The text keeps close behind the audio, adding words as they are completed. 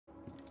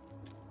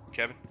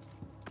Kevin.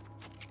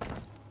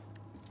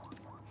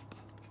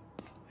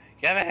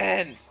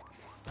 Kevin!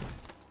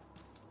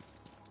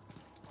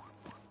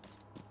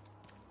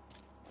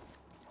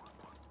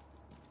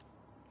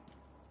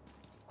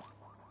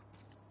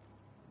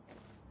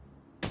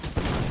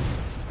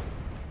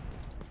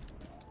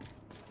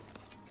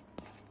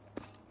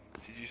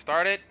 Did you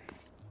start it?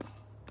 I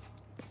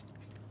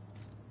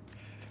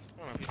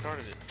don't know if you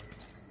started it.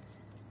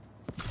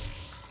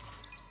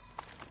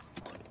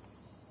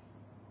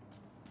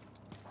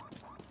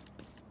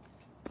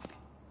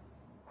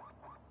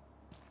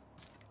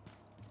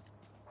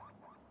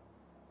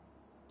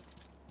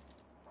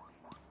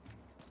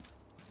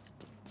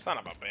 Son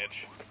of a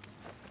bitch.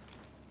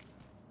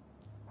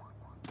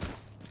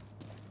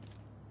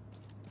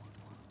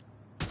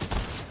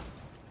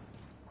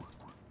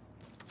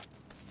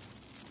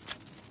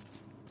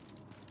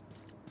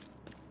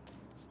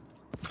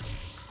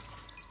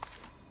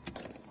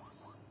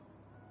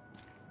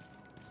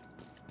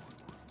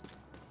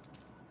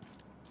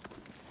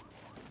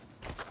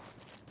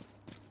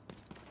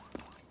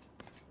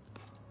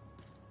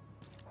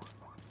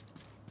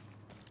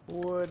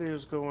 What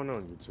is going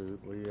on, YouTube?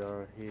 We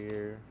are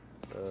here,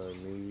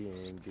 me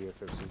and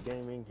DFFC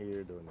Gaming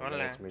here doing the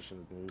last mission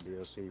of the new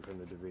DLC from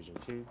the Division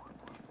 2.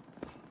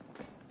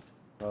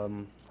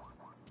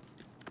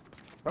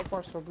 So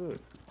far so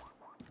good.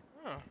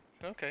 Oh,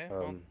 okay.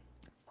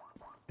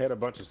 Had a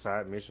bunch of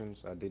side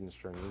missions I didn't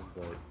stream,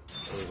 but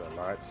it was a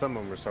lot. Some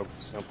of them were so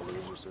simple, it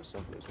was just as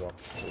simple as walking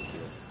to the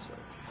field, so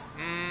I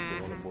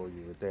don't want to bore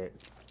you with that.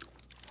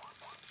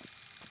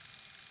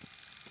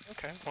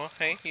 Okay, well,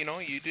 hey, you know,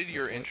 you did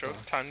your intro.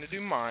 Time to do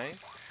mine.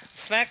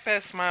 Snack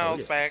that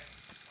smiles back.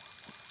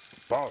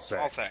 Ball sack.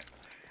 Ball sack.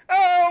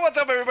 Oh, what's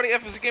up, everybody?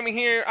 FFC Gaming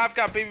here. I've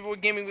got Baby Boy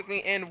Gaming with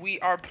me, and we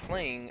are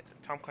playing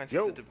Tom Clancy's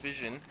The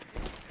Division,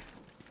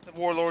 the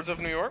Warlords of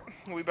New York.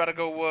 We about to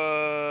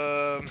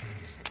go,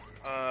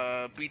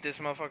 beat this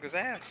motherfucker's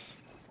ass.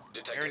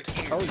 Detected.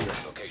 Oh, yeah.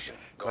 Location.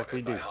 Like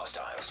we do.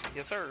 Hostiles.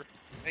 Yes, sir.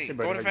 Hey, Hey,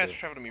 go buddy, to fast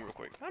travel to me real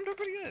quick. I'm doing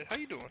pretty good. How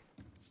you doing?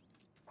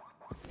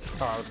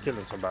 Oh, I was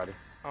killing somebody.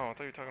 Oh, I thought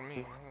you were talking to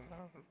me.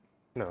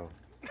 No.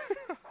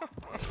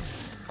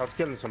 I was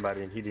killing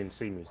somebody and he didn't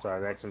see me, so I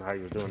asked him how he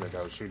was doing it.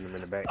 I was shooting him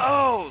in the back.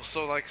 Oh,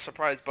 so like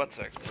surprise butt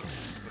sex,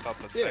 without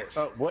the sex.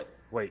 What?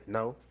 Wait,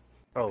 no.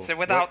 Oh. Say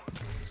without.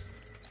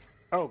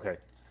 Oh, okay.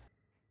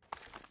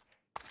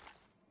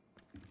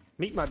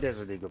 Meet my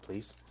Desert Eagle,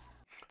 please.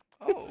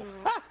 Oh.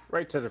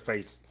 Right to the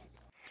face.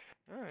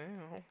 Alright, you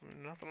know,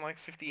 nothing like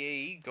 50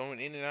 AE going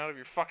in and out of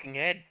your fucking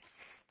head.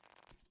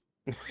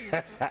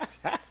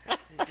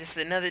 Just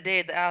another day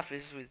at the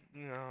office with,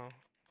 you know.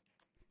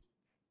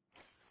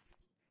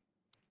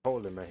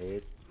 Hole in my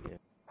head. Yeah.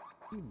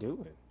 What are you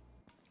doing?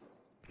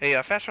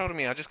 Hey, fast travel to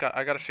me. I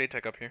got a shade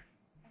tech up here.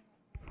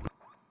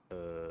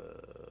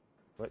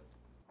 What?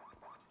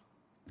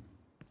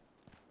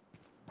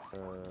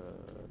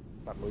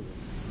 Stop moving.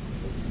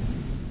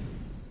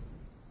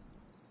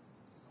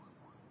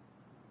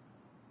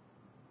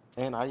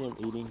 And I am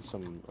eating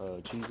some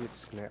Cheez-It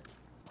Snap.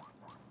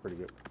 Pretty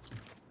good.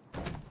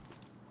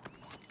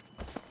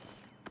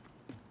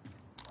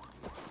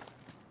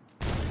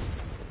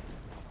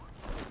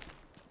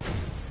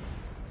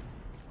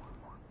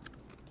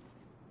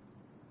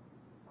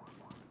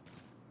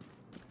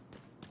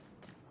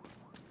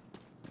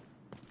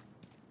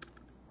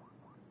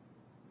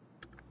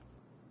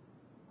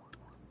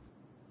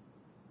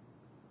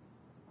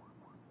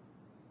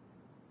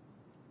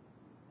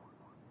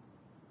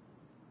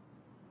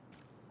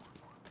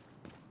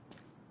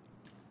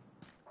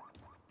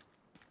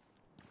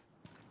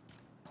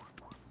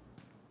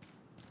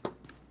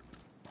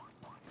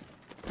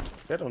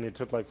 That only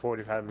took like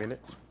 45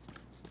 minutes.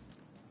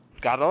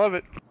 Gotta love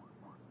it.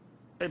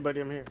 Hey, buddy,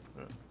 I'm here.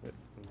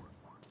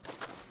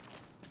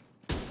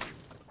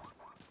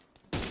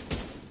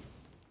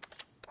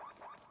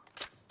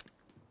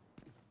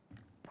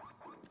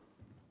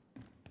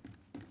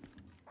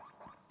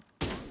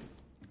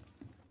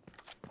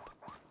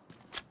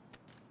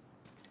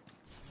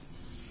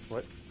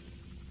 What?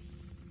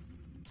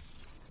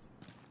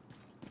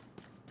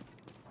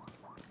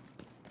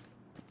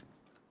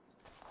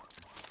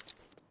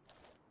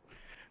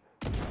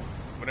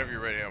 Whenever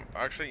you're ready.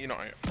 Actually, you know,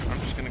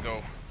 I'm just gonna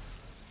go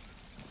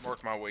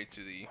work my way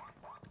to the...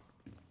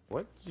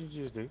 What did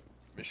you just do?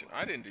 Mission.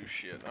 I didn't do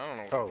shit. I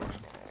don't know what the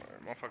fuck's going on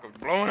there. Motherfucker was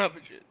blowing up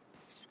and shit.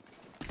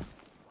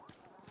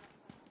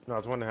 No, I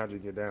was wondering how'd you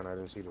get down. I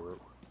didn't see the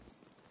rope.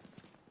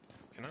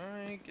 Can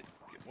I get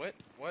what?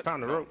 What?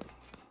 Found the rope.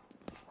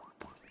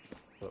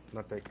 Well,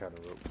 not that kind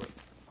of rope, but...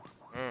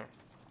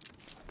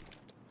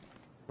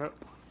 Oh.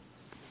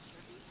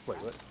 Wait,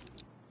 what?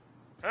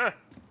 Huh?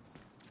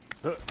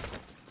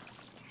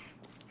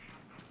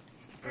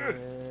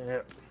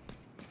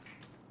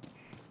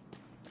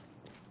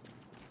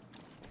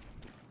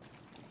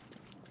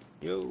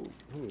 Yo,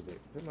 who is it? Is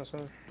that my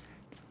son?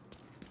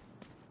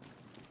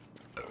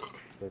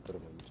 They put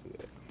him on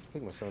YouTube. I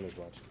think my son is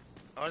watching.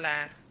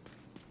 Hola.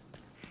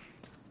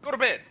 Go to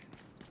bed.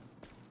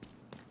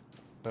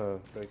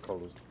 They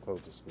closed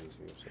the space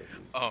here, so.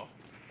 Oh.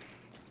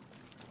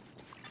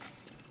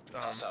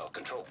 Hostile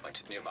control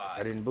point nearby.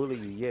 I didn't bully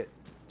you yet,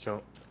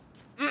 chump.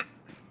 Mm.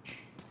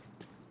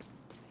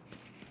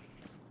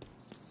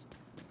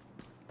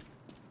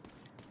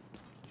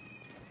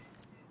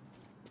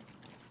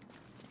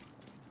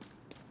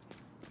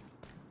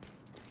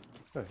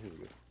 Oh, here we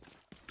go.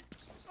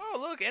 Oh,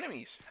 look,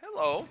 enemies.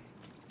 Hello.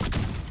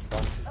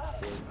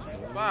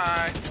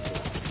 Bye.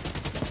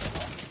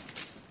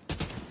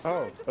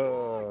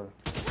 Oh,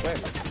 wait.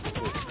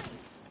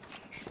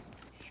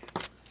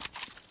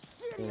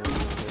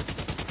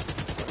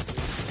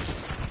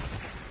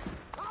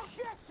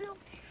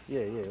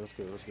 Yeah, let's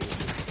go.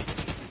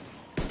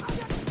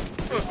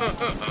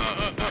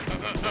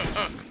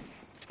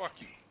 Fuck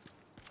you.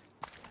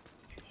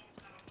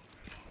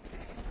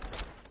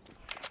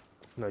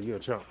 No, you're a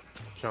chump.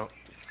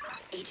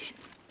 Agent,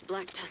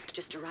 Black Tusk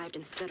just arrived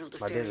and settled a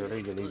My ferry desert with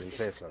eagle even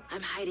said explosives. so.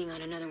 I'm hiding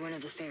on another one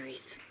of the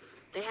ferries.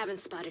 They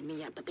haven't spotted me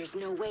yet, but there's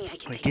no way I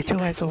can Wait, take get your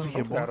these guys ass over alone.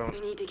 here, boy. We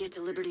need to get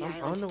to Liberty I'm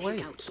Island on the to way.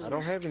 take out Keener. I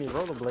don't have any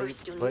rollerblades,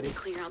 First, you'll need buddy. to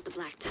clear out the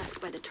Black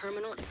Tusk by the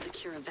terminal and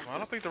secure a vessel. Well, I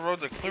don't think the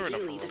roads are clear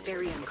enough. Ideally, the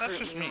ferry I'm That's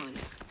just currently me. on.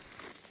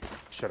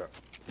 Shut up.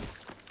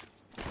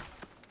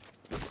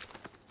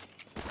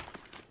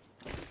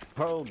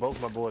 Oh,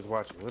 both my boys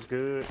watching. What's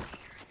good?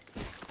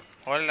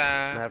 I'm gonna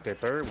Hola. have that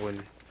third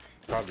one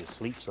probably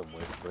sleep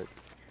somewhere, but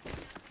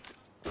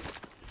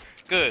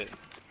Good.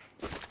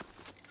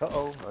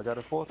 uh-oh, I got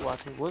a fourth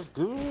watching. What's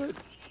good?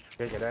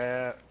 Check it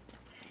out.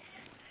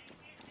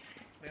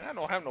 Man, I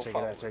don't have no Check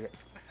followers. it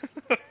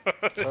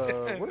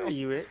out. Where are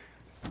you at?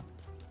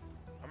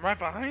 I'm right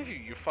behind you,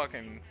 you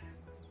fucking...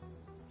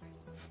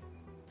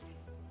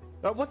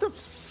 Oh, what the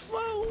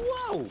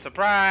whoa!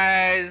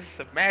 Surprise!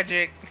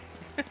 Magic!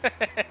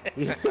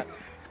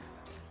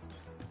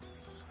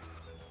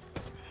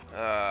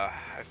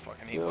 I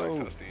fucking hate Black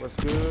Yo, Tusk, dude. what's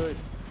good?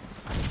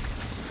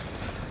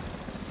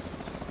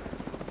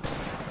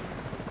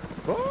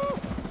 Oh!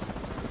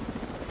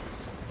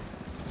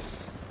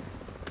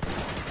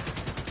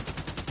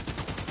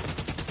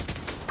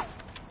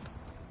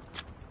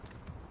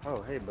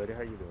 Oh, hey, buddy,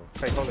 how you doing?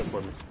 Hey, hold it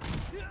for me.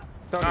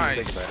 Don't Nice.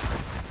 even think about it.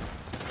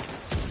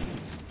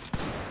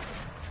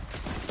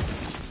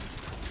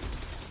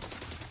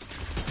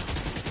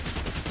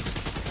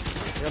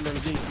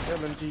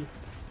 LMG.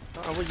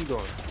 Where you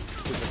going?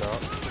 Stupid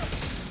dog.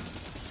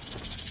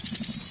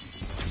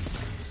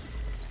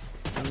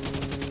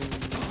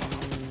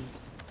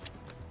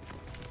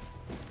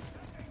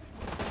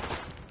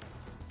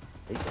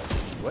 Hey,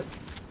 what?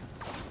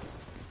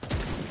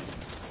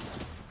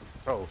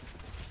 Oh.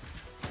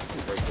 Let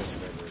me break this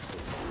man real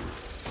quick.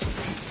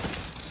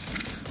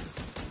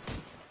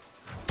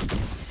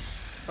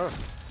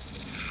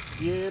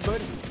 Yeah,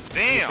 buddy.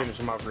 Damn! Finish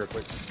him off real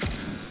quick.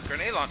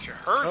 Grenade launcher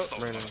hurts those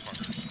ran in.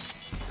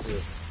 motherfuckers. Yeah.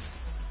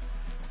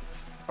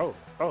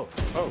 Oh,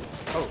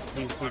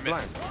 he's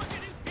blind.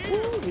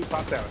 Woo, he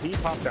popped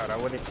out. I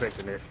wasn't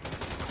expecting it.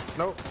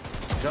 Nope.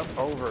 Jump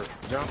over.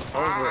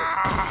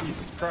 Ah!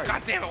 Jesus Christ.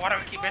 God damn it, why do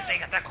I keep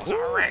missing? That goes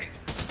already.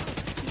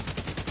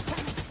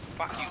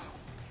 Fuck you.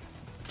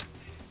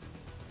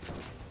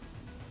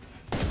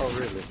 Oh,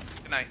 really?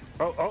 Good night.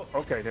 Oh,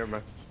 okay, never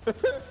mind.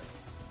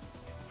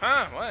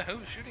 Huh? What?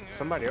 Who's shooting?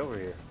 Somebody over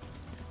here.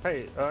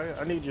 Hey,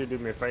 I need you to do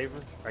me a favor.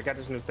 I got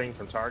this new thing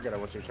from Target. I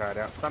want you to try it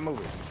out. Stop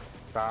moving.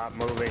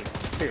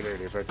 Here, there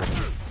it is, right there.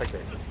 Take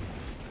that.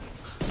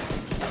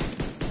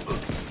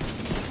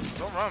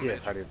 Don't run, Yeah,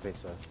 bitch. I didn't think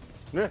so.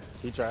 Yeah,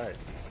 he tried.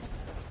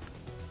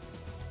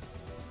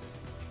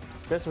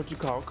 That's what you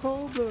call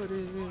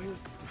cold-blooded.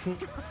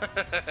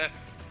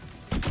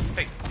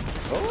 Hey.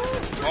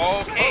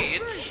 Oh. Okay,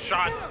 it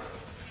shot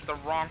the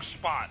wrong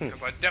spot,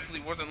 because I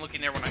definitely wasn't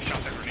looking there when I shot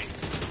that grenade.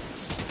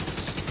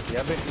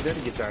 Yeah, I bet you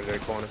didn't get you out of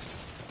that corner.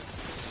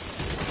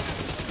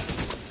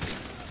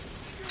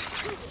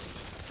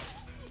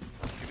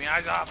 Keep me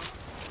eyes up.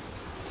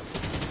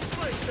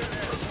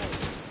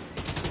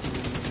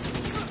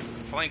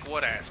 Flank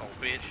what asshole,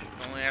 bitch?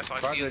 The only asshole I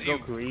see is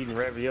Project you. Goku eating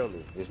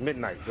ravioli. It's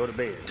midnight. Go to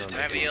bed. No, I'm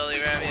just kidding. Ravioli,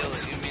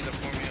 give me the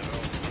formula.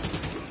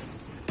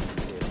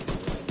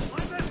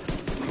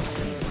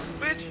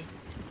 Bitch!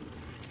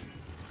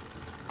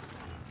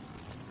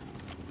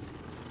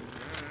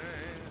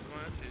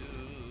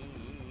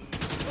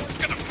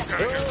 Get the fuck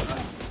out of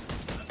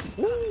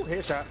here! Woo,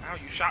 headshot. Ow,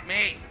 you shot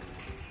me!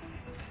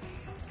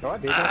 No, I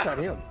did. I shot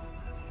him.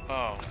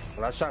 Oh.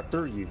 Well, I shot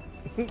through you.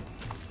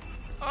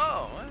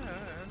 Oh,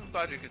 I'm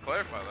glad you could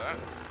clarify that.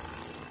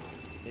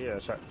 Yeah, I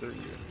shot through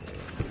you.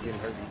 Yeah, it didn't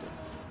hurt you.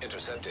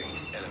 Intercepting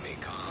enemy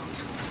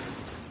comms.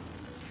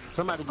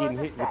 Somebody getting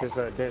hit with this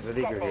desert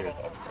eagle here.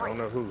 I don't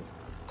know who.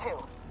 2,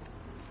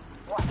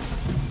 1.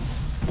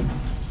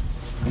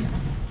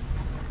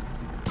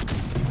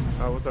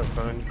 Oh, what's up,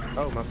 son?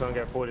 Oh, my son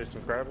got 40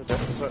 subscribers.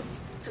 That's what's up.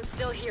 I'm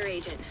still here,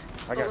 Agent.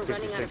 I got But we're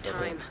running out of 56 of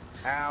them. time.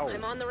 Ow.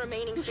 I'm on the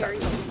remaining You ferry,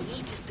 shot but me. we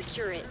need to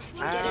secure it and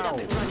get it up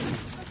and Ow. running.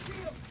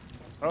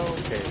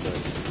 Okay,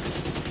 buddy.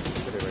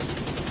 Put it right.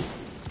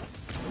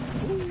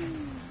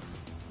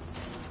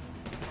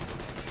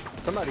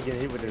 Somebody get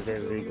hit with this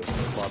Desert Eagle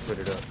before I put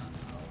it up.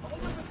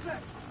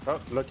 Oh,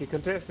 lucky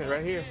contestant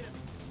right here.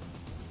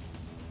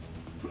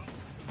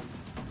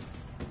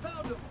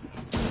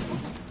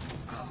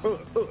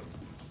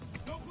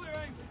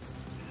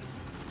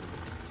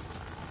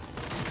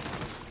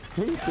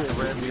 He said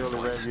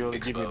ravioli,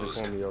 give me the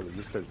formioli.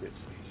 You stupid.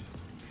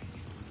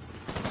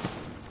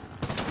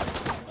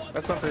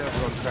 That's something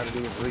I'm going to try to do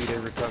is read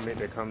every comment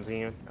that comes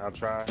in. I'll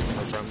try,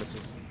 no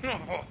promises.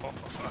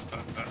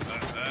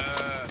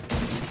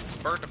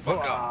 Burn the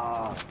fuck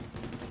up.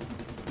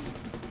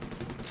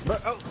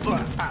 But, ow,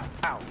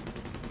 ow.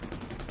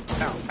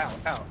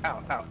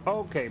 Ow.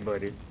 Okay,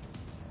 buddy.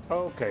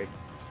 Okay.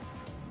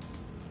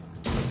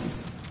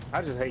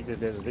 I just hate this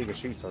Desert Eagle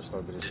shoot so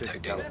slow, but it's 50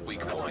 caliber. Weak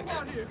points.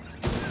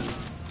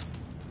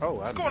 Oh,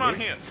 what's going on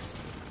here?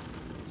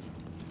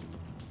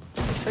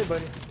 Hey,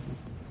 buddy.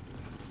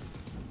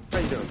 How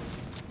you doing?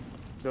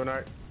 Doing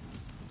alright?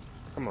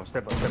 Come on,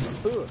 step up. Get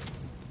those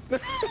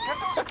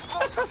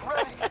explosives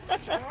ready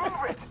and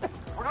move it.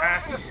 We're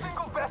not leaving a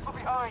single vessel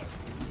behind.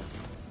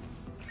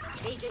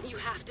 Agent, you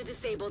have to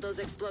disable those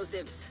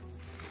explosives.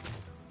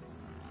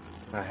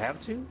 I have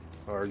to?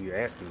 Or are you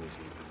asking me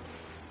to?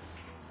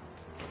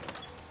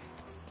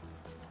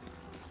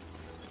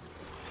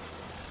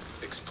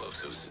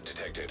 Explosives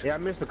detected. Yeah, I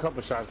missed a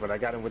couple shots, but I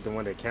got him with the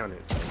one that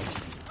counted. So.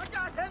 I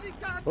got heavy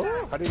contact.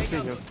 Oh, I didn't see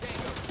him.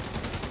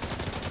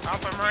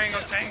 Alpha Marengo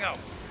Tango.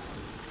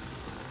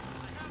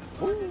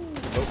 Ooh.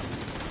 Oh.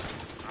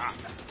 Ah.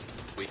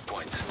 Weak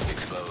points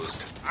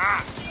exposed.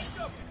 Ah.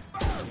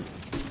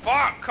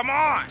 Fuck, come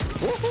on.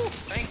 Woohoo.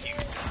 Thank you.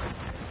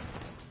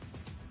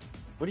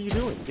 What are you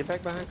doing? Get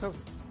back behind cover.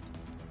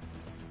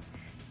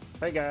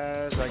 Hey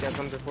guys, I got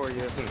something for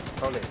you.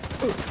 Hold it.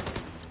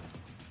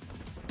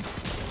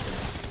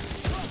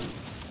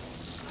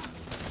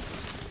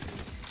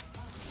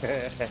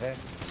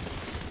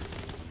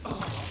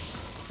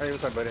 Hey,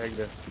 what's up, buddy? How you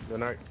doing?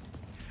 Doing alright?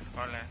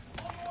 Hola.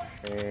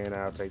 And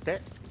I'll take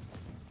that.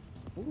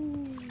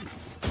 Ooh.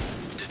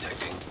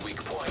 Detecting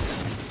weak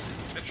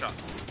points. Good shot.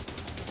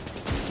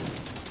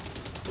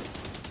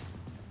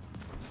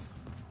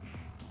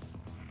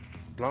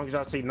 As long as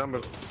y'all see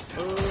numbers.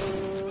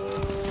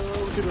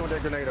 What you doing with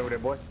that grenade over there,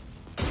 boy?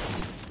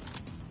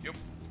 Yep.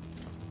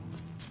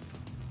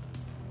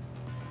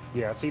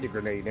 Yeah, I see the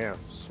grenade now.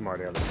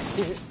 Smart aleck.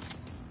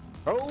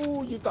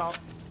 Oh, you thought.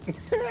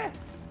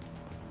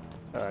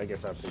 I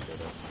guess I'll pick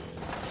that up.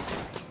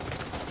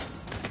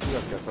 You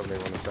guys got something they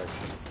want to say.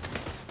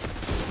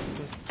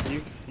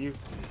 You.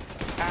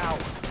 Ow.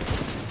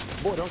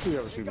 Boy, don't you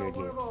ever shoot me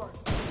again.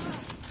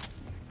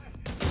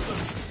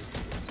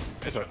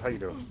 What's up? How you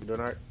doing? You doing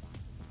alright?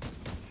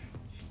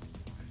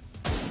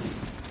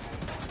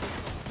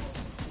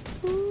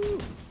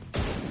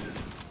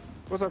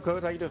 What's up,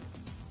 cuz? How you doing?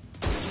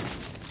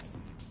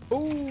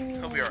 Ooh,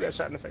 He'll be alright. got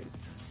shot in the face.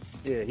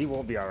 Yeah, he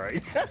won't be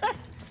alright. Nah,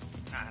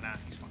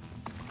 he's fine.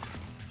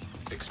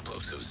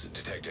 Explosives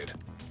detected.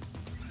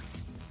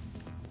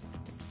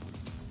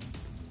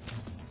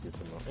 Get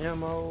some more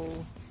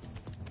ammo.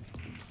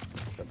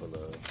 Couple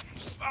of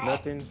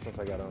nothing since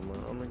I got on my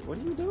armor. What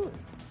are you doing?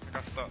 I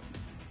got stuck.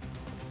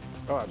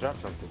 Oh, I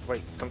dropped something.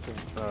 Wait, something.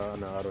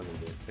 No, I don't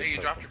need it. Hey, you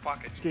dropped your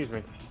pocket. Excuse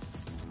me.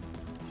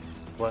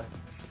 What?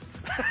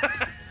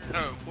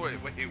 Oh, wait,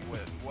 what?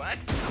 What?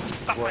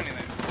 Stop What? finding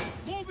it.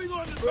 Moving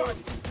on the target.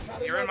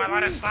 You're in my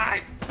line of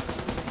sight.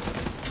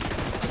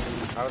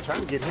 I was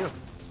trying to get him,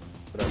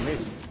 but I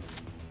missed.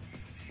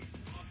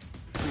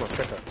 Come on,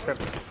 step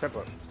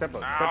up.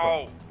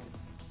 Ow.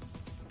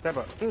 Step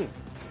up.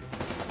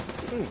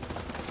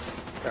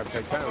 Gotta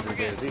take time with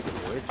this Eagle,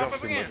 boy. It jumps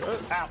too much.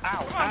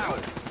 Ow.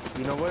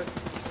 You know what?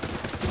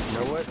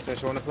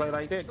 Since you want to play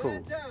like that,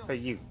 cool. Hey,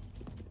 you.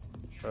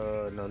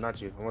 No,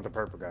 not you. I want the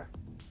purple guy.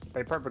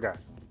 Hey, purple guy.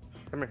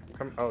 Come here.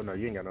 Come. Oh, no,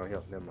 you ain't got no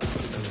health. Never mind.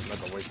 I'm not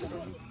gonna waste it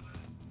on you.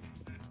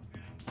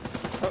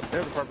 Oh,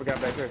 there's a purple guy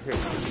back there. Here.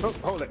 Oh,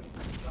 hold it.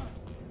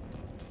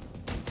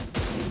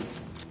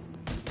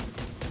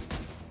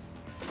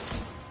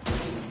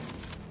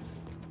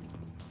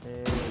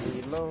 And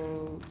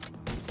reload.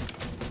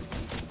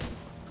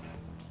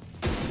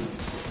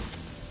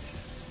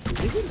 Is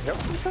he getting help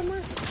from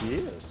somewhere? He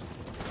is.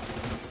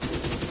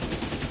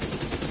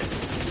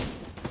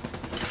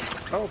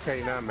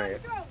 Okay, now I'm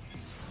mad.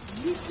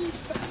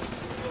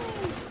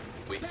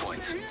 Weak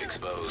points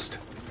exposed.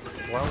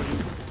 Why would you?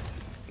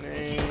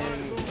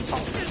 And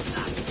toss it.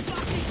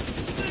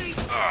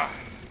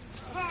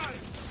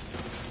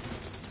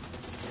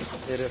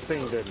 Yeah, that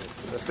sting doesn't it?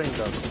 That sting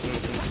doesn't.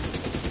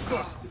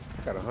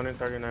 Got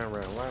 139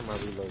 rounds. Why am I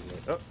reloading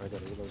it? Oh, I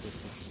gotta reload this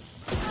one.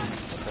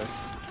 Okay.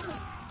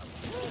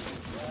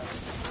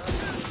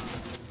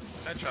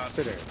 Headshot.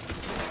 Sit there.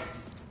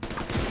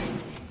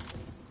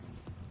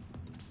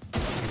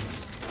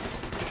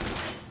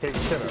 Hey,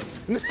 shut up.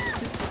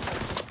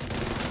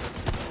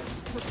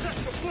 Protect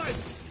the plate.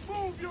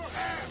 Move your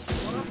ass.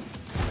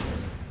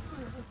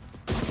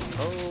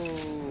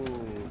 Oh.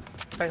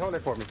 Hey, hold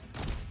that for me.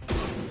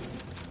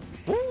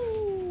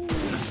 Woo!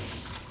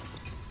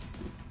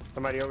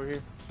 Somebody over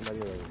here?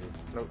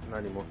 Nope, not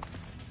anymore.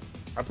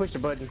 I pushed the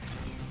button.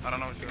 I don't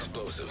know what you're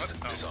Explosives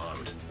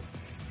disarmed.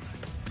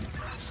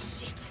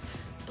 Shit.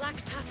 Black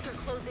Tusk are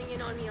closing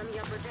in on me on the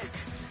upper deck.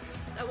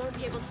 I won't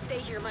be able to stay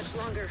here much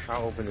longer.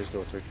 I'll open this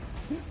door too.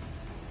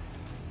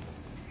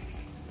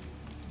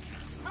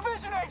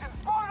 Division agent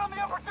spotted on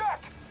the upper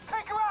deck!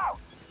 Take her out!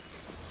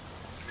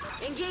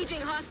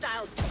 Engaging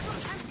hostiles.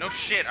 No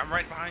shit, I'm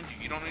right behind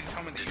you. You don't need to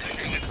tell me that you're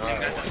shooting at the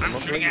Alright, thing I'm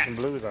I'm shooting bleeding at. some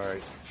blues,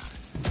 alright.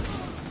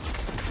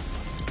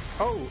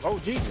 Oh,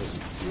 Jesus.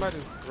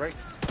 Somebody's right,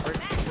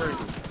 where is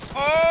he?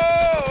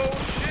 Oh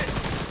shit!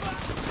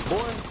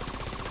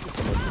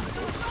 Boy.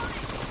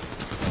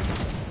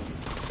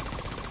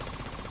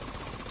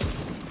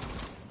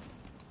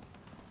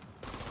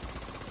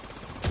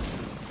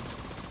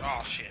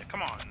 Oh shit,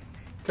 come on.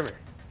 Come here.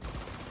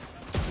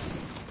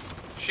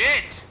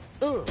 Shit!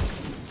 Ugh.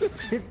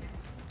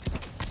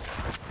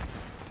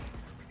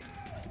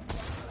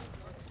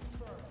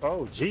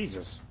 Oh,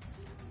 Jesus.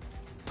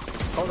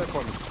 Hold that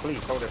for me.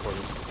 Please, hold that for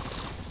me.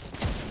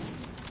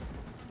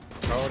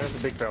 Oh, that's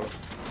a big fella.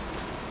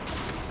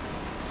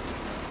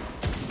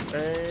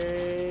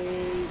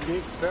 Hey,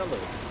 big fella.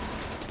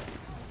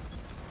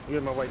 You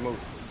in my way, move.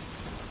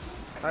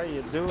 How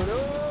you doing?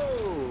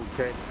 Oh,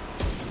 okay.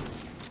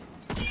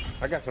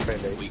 I got some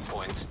band-aids. Weak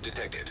points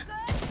detected.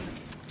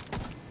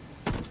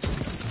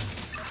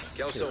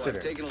 Kelso, sit I've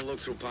there. taken a look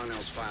through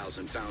Parnell's files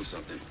and found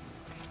something.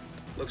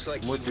 Looks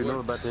like What he you know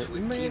worked about that?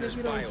 with Man, Keener's if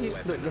you don't get- bioweapon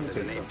look, let me under tell the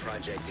you name something.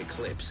 Project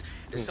Eclipse.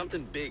 There's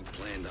something big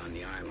planned on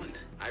the island.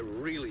 I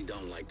really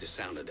don't like the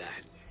sound of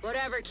that.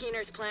 Whatever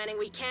Keener's planning,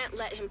 we can't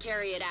let him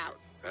carry it out.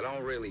 I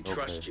don't really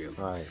trust you,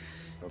 Alright.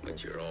 Okay.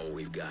 but you're all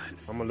we've got.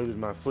 I'm gonna lose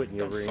my foot in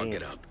your Don't rear fuck end.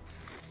 it up.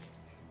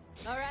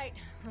 All right,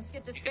 let's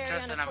get this You can ferry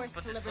trust on that a I'm course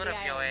put to this Liberty foot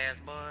up your Island. ass,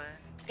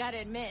 boy. Gotta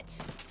admit,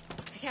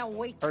 I can't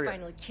wait to Hurry up.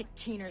 finally kick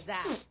Keener's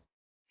ass.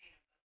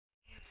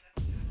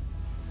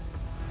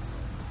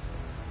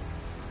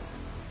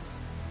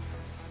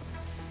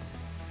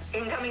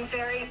 Incoming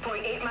ferry,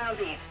 0.8 miles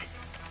east.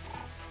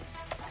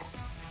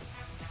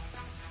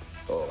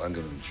 Oh, I'm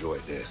gonna enjoy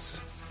this.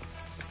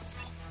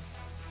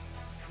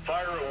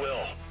 Fire at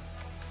will.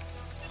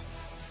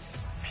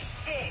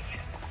 Shit!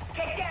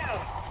 Get down!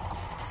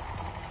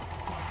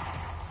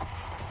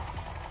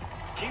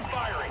 Keep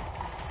firing.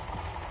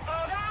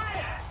 Oh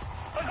God!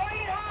 We're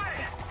going in hard!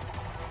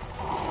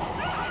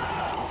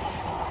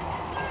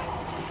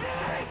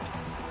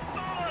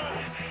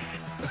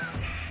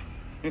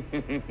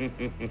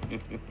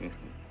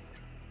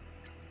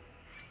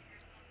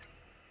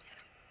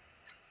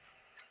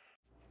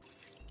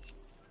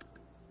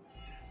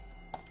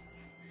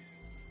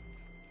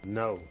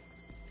 No.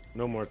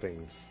 No more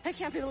things. I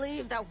can't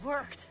believe that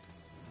worked.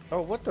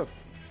 Oh, what the?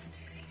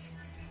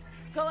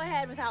 Go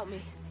ahead without me.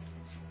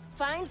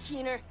 Find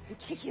Keener and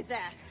kick his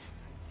ass.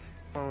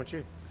 What's wrong with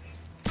you?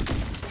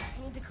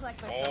 I need to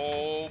collect myself.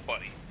 Oh,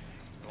 buddy.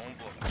 Going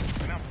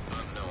blue. Now.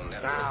 Unknown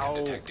network Ow.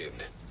 detected.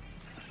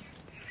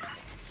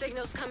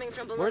 Signals coming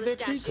from below Where the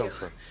did she statue. come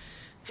from?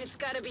 It's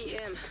gotta be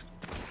him.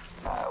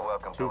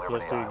 Welcome 2 to plus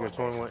Liberty 2 Island, equals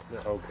 21.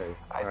 agents. Okay.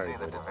 I see Alright,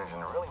 the buddy. division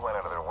really went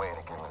out of their way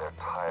to give me their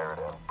tired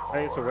and poor.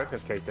 Hey, it's a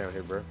weapons case down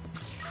here, bro.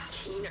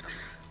 Keener.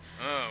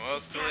 Oh, well,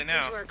 it's too late Tapped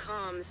now. into our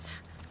comms.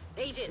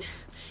 Agent,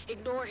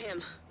 ignore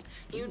him.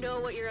 You know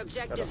what your Got a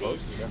objective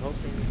host? is. That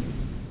hosting?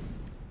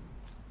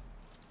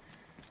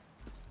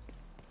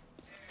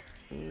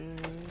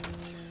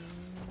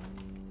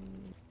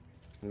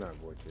 Not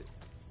worth it.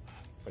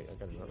 Wait, I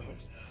got another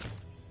host.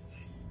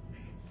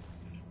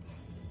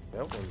 That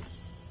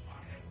one's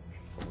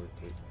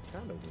worth it.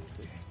 Kind of worth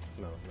it.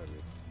 No, not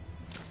really.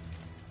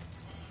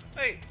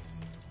 Hey,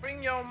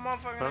 bring your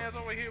motherfucking Huh? ass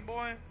over here,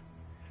 boy.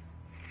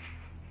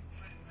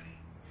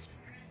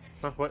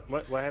 Huh?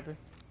 What happened?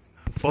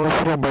 Boy, if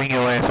you don't bring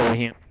your ass over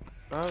here.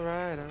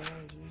 Alright, just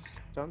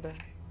calm down.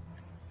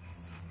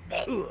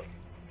 Ugh.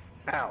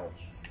 Ow.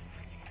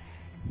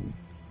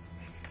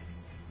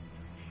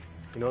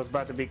 You know what's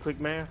about to be quick,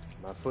 man?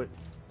 My foot.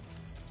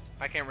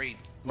 I can't read.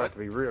 About to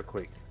be real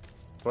quick.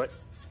 What?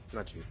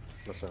 Not you.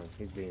 My son.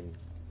 He's being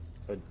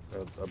a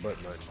butt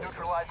munch.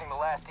 Neutralizing the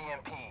last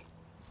EMP.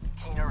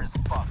 Keener is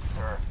fucked,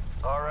 sir.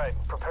 All right,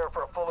 prepare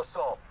for a full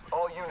assault.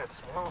 All units,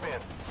 move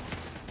in.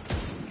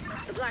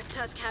 The Black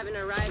Tusk haven't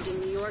arrived in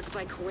New York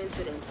by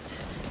coincidence.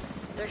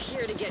 They're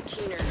here to get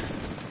Keener.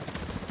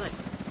 But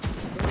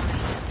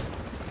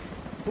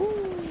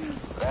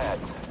That,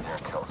 dear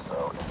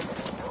Kelso, is a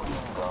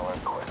 $1 million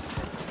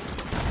question.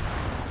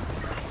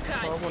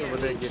 God I wonder damn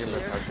what they you, get him if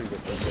Keener. I shoot it.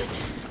 Agent,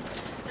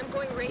 I'm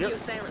going radio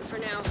silent for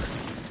now.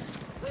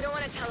 We don't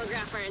want to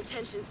telegraph our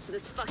intentions to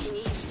this fucking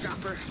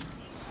eavesdropper.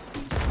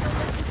 Don't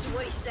listen to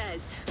what he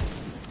says.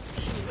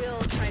 He will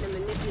try to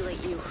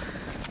manipulate you.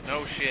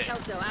 No shit.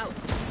 Kelso out.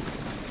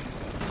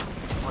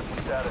 What's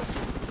the status?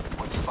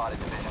 We've spotted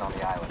division on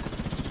the island.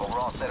 But we're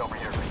all set over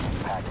here for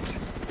the package.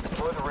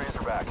 Deploy the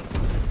Razorback.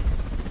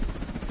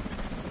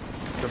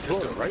 The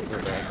floor razor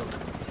back.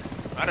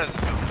 That doesn't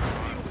sound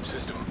right.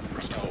 System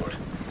restored.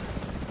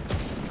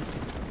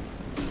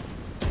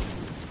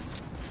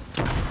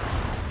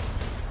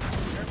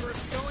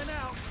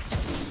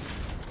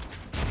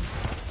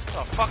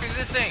 Oh,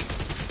 this thing?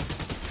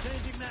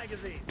 Changing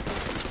magazine.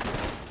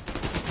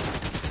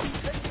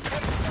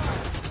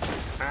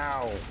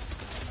 Ow.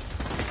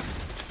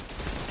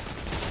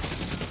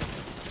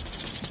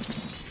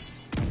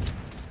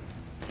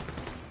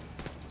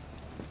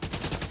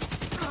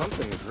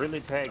 Something is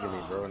really tagging me,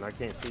 bro, and I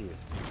can't see it.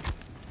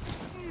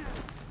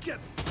 Get.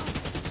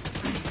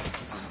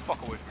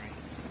 Fuck away from me.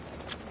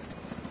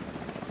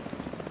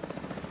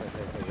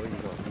 Hey, where you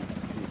going?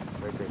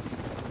 Right there.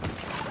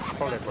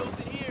 Hold that, brother.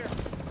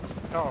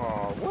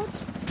 Oh, what?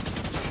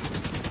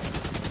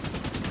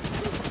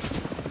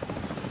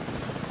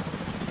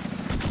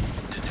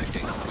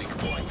 Detecting weak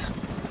points.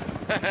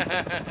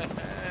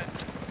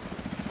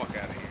 Fuck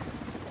out of here.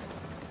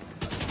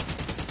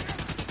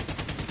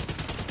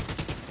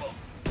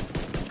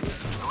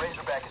 The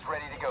Razorback is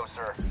ready to go,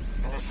 sir.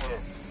 Initiate.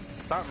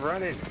 Stop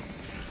running.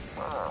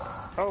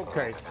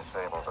 Okay. You need to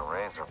disable the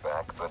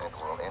Razorback, but it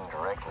will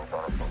indirectly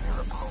benefit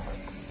your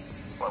opponent.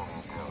 What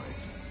we do is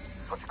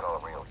what you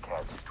call a real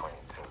catch-22.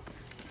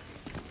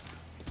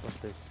 What's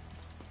this?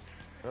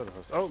 Another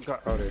host. Oh, God.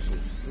 Oh, there she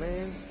is.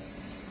 Man.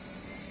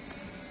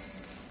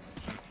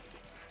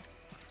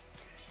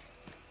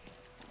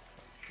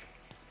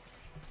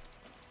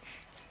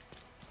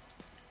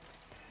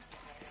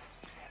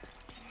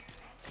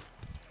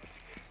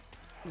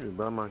 You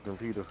buy my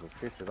computer for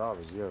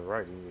 $50. Yeah,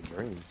 right, in your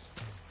dreams.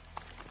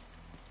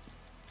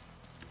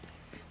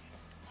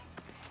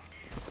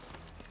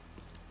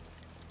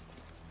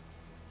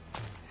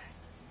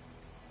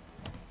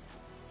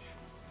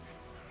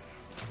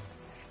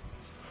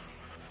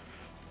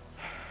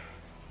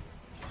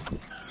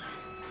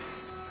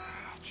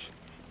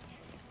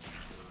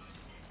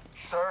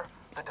 Sir,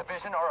 the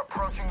division are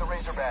approaching the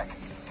Razorback.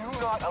 Do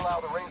not allow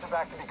the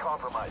Razorback to be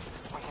compromised.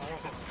 We can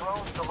use its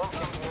drones to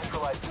locate and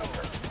neutralize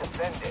Keener.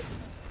 Defend it.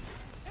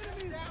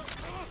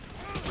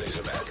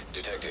 Razorback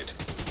detected.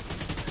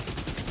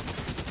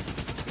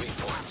 Weak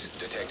points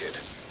detected.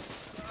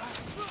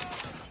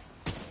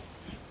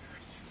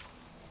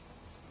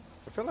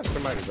 I feel like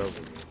somebody's over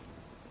here.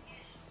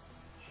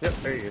 Yep,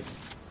 there he is.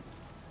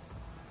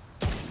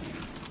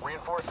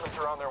 Reinforcements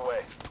are on their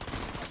way.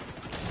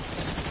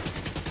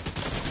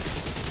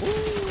 Woo!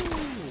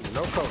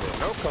 No cover,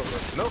 no cover,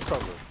 no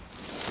cover.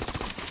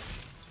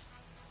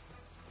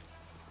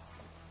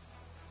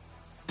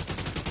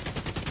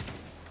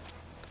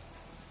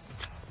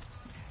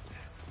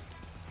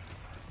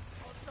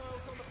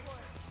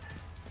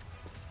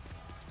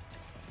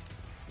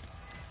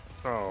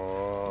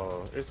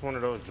 Oh, it's one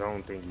of those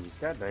drone thingies.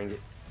 God dang it.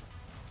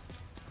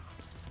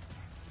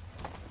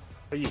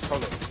 Hey, you,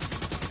 hold it.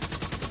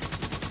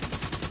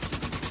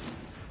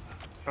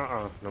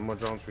 No more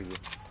drones for you.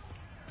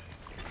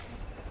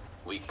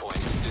 Weak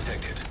points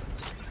detected.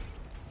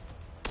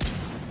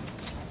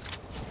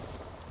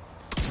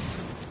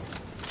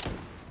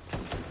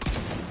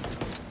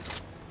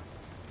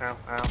 Ow,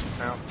 ow,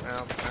 ow,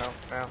 ow, ow,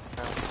 ow,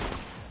 ow.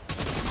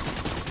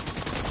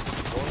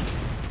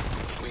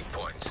 Weak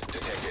points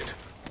detected.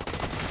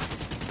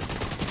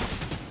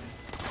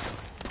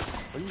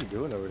 What are you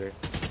doing over there?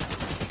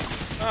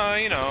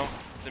 You know,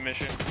 the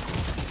mission.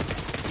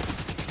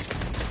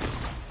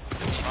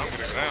 I'm gonna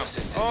go down.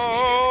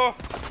 Oh!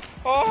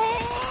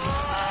 Oh!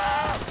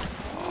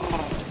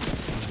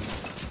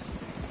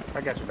 I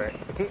got your back.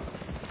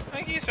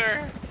 Thank you,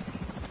 sir.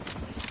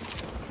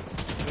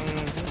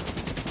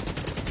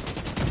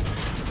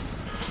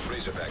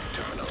 Razorback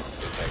terminal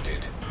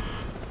detected.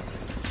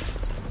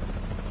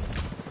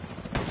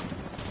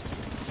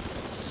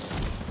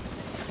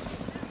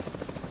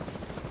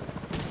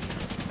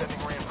 Sending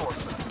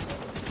reinforcements.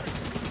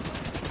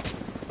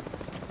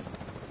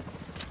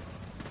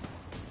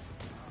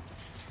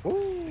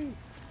 Woo!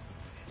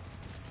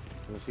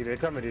 You see they're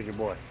coming, did you,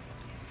 boy?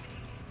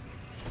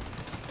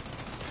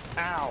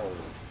 Ow!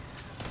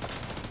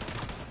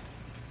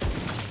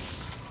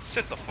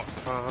 Sit the fuck.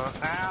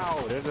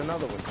 Ow! There's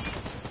another one.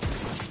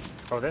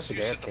 Oh, that's a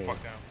gas Sit the can.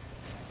 fuck down.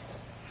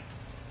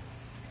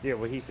 Yeah,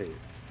 what he said.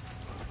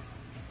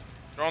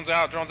 Drones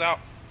out, drones out.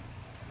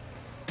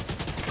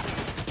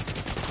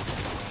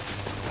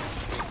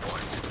 Weak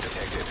points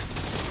detected.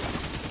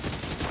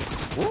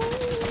 Woo!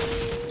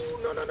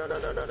 No, no, no, no,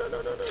 no, no, no,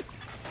 no, no.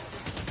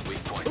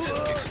 Weak points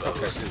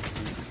exposed.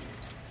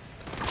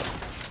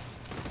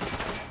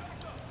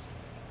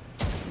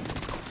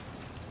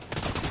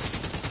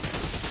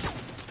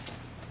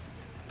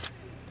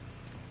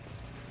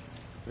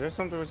 Is there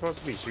something we're supposed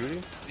to be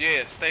shooting?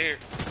 Yeah, stay here.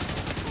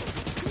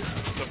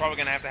 So probably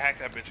gonna have to hack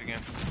that bitch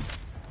again.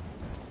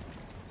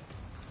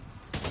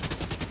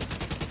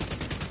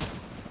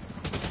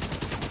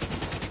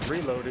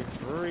 Reloading,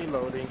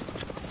 reloading.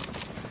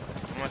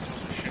 What am I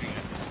supposed to be shooting at?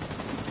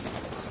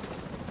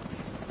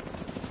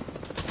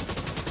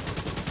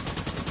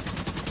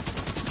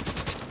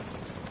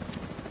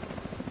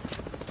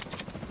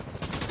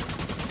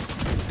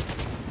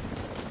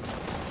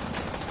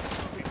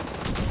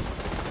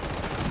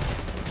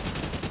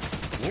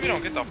 If you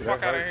don't get the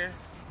fuck out of here.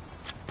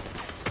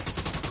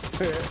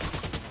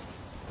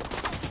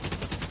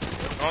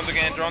 Drones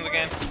again, drones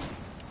again.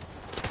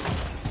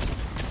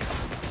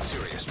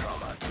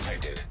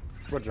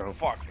 What drone?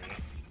 Fuck me.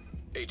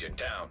 Agent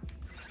down.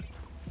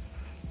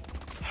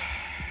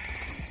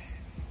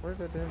 Where's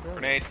that damn drone?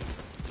 Grenade.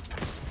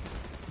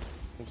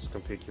 I'm just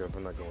gonna pick you up.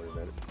 I'm not gonna worry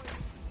about it.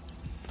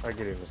 I'll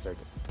get it in a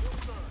second.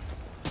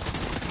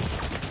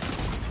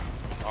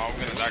 Oh, I'm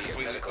gonna die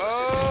completely.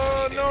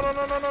 Oh, no, no,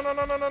 no, no, no, no,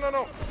 no, no, no, no,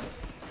 no.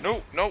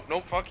 No, no, no,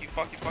 fuck you,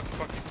 fuck you, fuck you,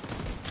 fuck you.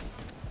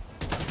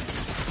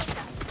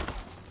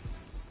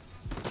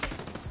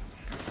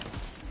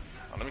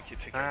 Oh, let me keep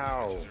taking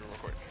Ow. pictures real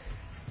quick.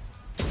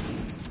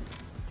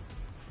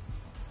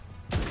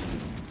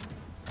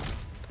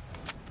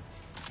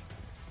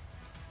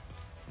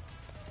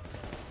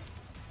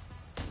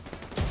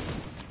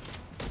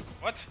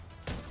 What?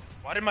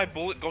 Why did my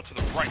bullet go to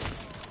the right?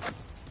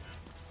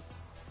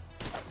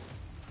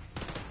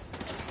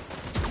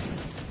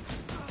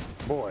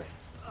 Boy.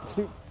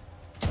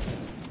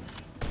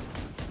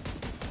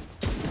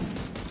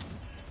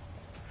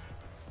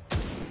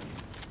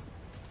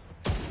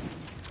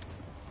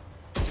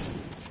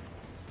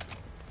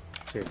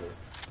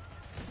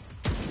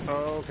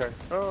 Oh, okay.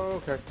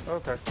 Oh, okay.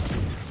 Okay.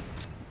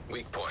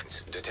 Weak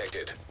points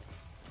detected.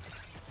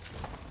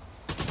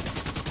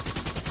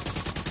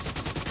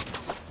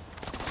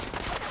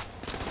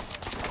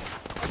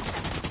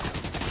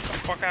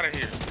 Fuck out of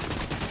here.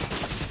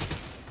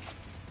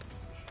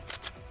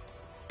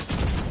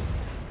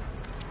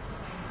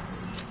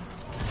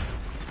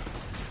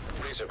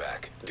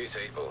 Razorback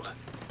disabled.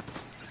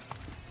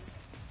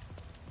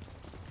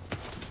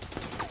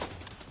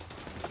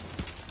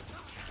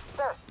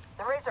 Sir,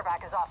 the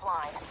Razorback is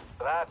offline.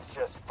 That's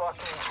just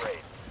fucking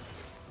great.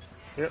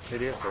 Yep,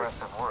 it is.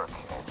 Impressive work,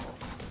 Agent.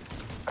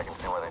 I can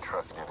see why they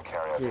trusted you to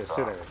carry out Yeah, this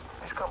sit op. down.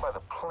 You should come by the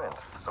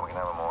plinth so we can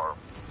have a more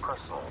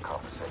personal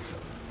conversation.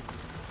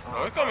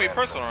 Oh, it's gonna be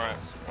personal, right?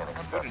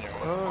 Inaccessible at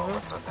the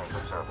moment, but there's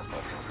a service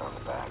entrance around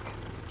the back.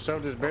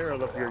 Shove this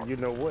barrel up here, you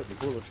know what, and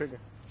pull the trigger.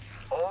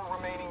 All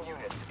remaining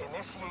units,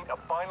 initiate a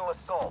final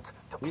assault.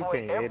 You Deploy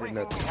can't edit everything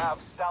nothing. we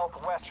have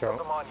southwest Chump. of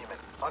the monument.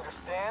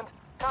 Understand?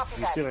 Copy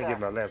You that, still ain't sir. get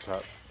my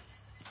laptop.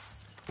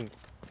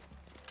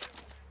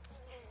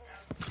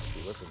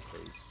 Weapons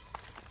case.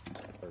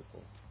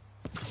 Purple.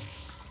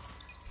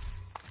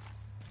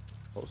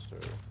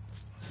 Holster.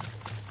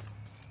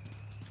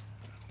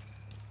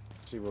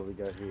 See what we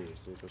got here.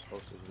 See if this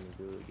holster's any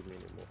good. Give me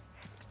any more.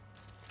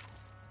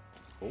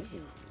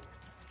 Ooh.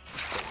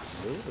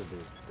 Little bit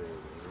there.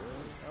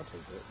 I'll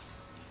take that.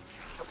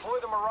 Deploy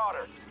the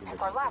Marauder.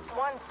 It's our last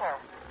one, sir.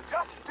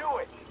 Just do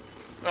it.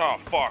 Oh,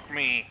 fuck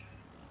me.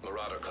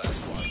 Marauder class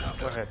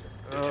quadcopter. What happened?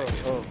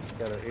 Oh,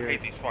 got an ear. I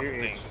hate these fucking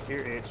ear itch. things.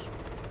 Ear itch.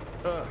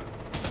 I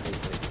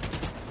hate that.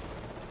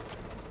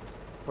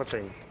 What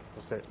thing?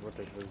 What's that? What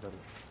thing? What is that?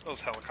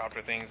 Those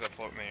helicopter things that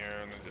float in the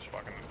air and they're just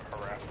fucking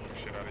harassing the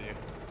shit out of you.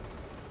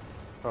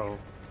 Oh.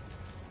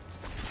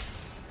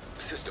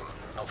 System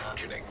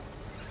malfunctioning.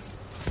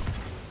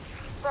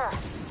 Sir,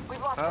 we've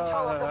lost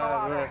control of the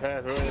Marauder.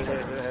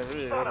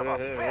 Son of a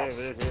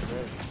bitch.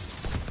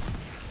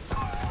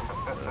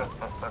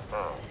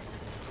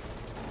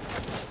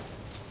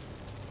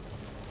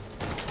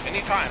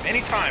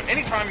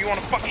 Anytime you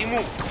wanna fucking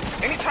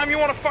move. Anytime you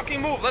wanna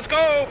fucking move, let's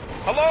go!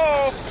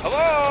 Hello!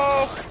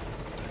 Hello!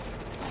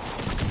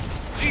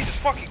 Jesus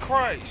fucking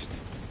Christ.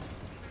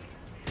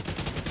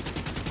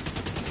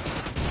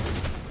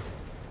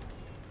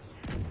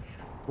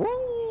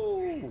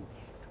 Woo!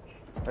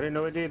 I didn't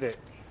know it did that.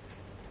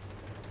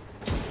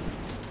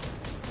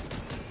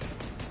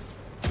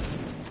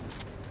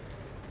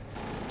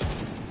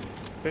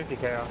 $50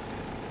 cal.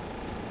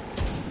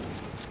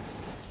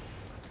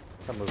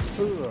 I'm a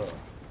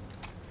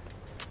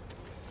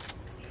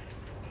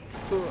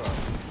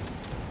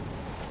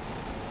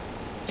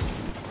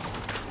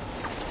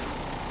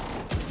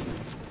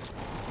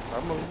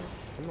I'm moving.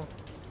 Come on.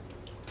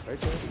 Right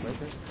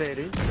there.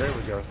 Steady. There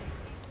we go.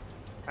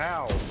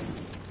 Ow.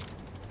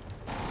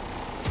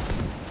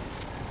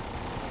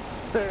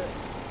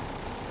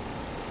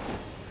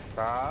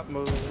 Stop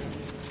moving.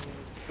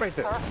 Right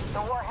there. Sir, the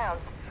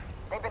Warhounds.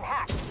 They've been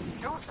hacked.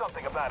 Do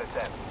something about it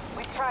then.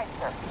 We've tried,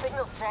 sir.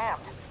 Signal's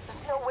jammed.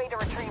 There's no way to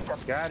retrieve them.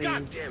 Got him.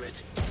 God damn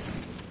it.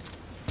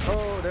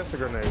 Oh, that's a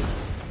grenade.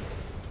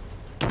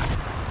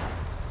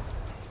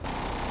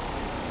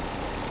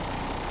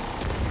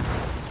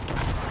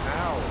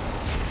 Ow.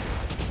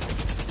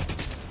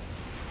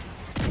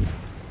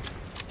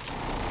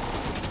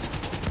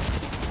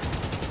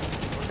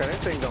 Okay, that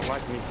thing don't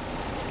like me.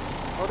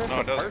 Oh, that's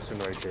a person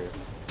right there.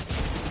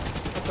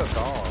 That's a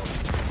dog.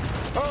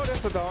 Oh,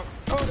 that's a dog.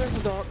 Oh, that's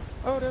a dog.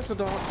 Oh, that's a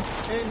dog.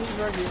 And he's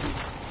right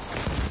here.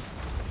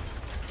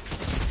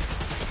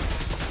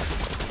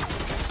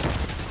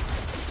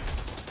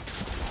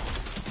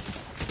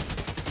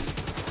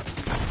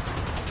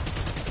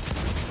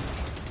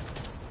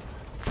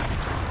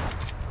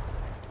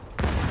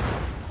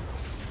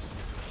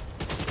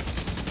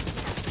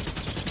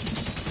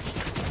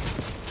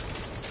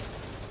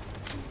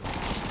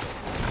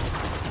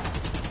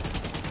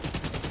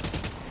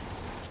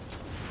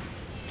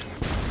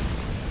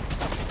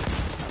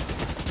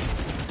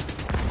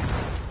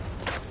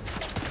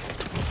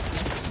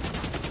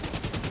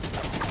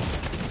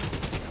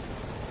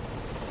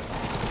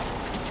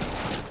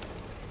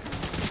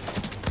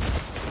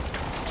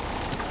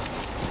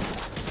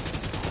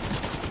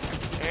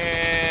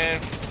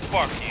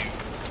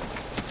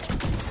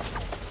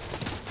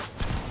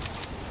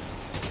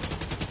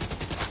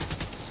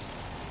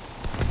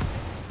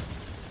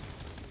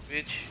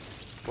 bitch.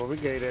 Well, we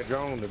gave that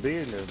drone the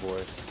business, boy.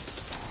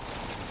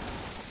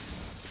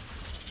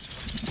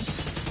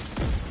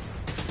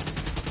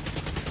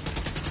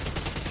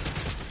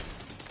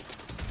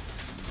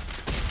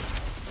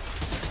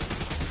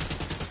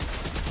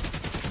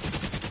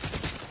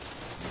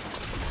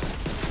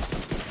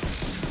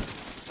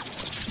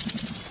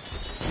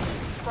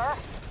 Sir,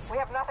 we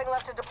have nothing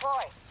left to deploy.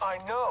 I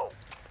know.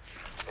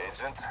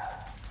 Agent,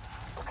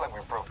 looks like we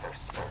broke their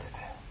spirit.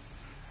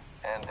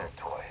 And their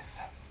toys.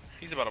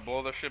 He's about to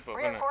blow their ship up,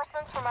 isn't it?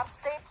 Reinforcements from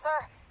upstate,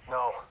 sir?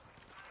 No.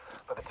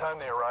 By the time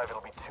they arrive,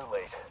 it'll be too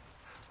late.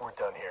 We're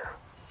done here.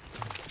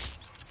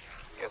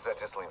 Guess that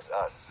just leaves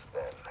us,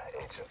 then,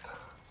 Agent.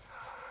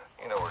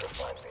 You know where to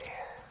find me.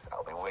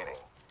 I'll be waiting.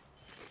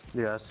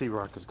 Yeah, I see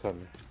rockets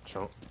coming,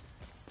 chump.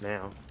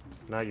 Now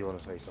you want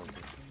to say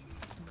something.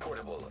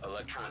 Portable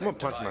electronic I'm gonna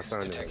punch my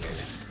son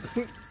detected.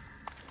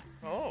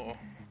 Oh.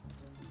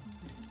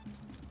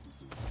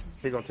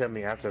 He gonna tell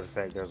me after the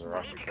fact there's a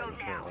rocket coming.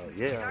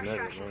 Yeah, I know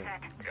it, man. I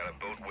got a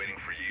boat waiting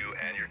for you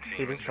and your team.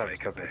 See, this type of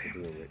stuff I have to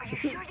deal with. Are you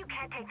sure you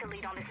can't take the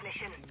lead on this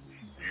mission?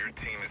 Your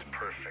team is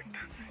perfect.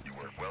 You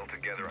work well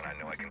together, and I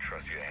know I can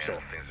trust you to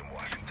handle things in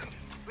Washington.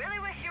 Really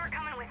wish you were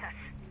coming with us.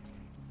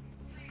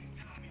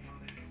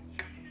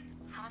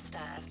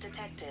 Hostiles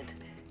detected.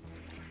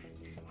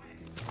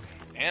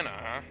 Anna,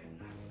 huh?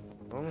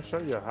 I'm gonna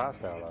show you a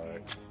hostile,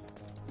 alright.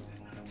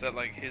 Is that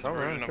like his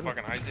Alright, version of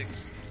fucking Isaac?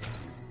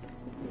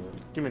 Yeah.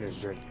 Give me this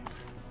drink.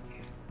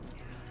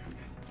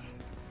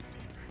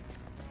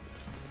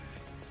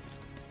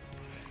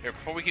 Here,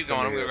 before we keep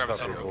going, I'm gonna grab a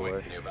soda real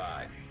quick.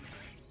 Nearby.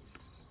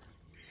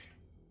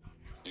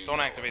 Don't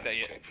activate that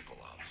yet.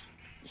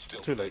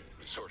 Still, too late.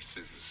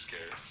 Resources is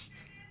scarce.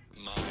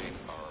 Mine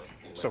are.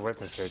 It's a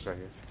weapons case right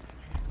here.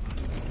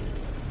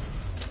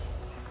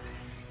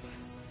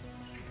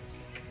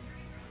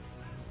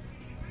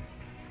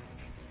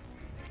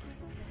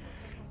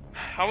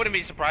 I wouldn't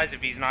be surprised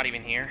if he's not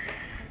even here.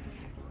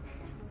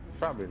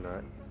 Probably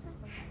not.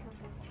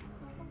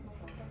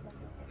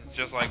 It's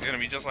just like gonna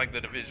be just like the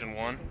Division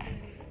 1,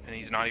 and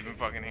he's not even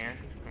fucking here.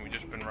 And we've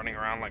just been running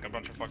around like a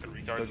bunch of fucking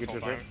retards Go this get whole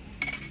your time.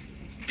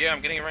 drink. Yeah,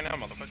 I'm getting it right now,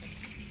 motherfucker.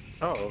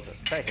 Oh,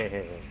 okay.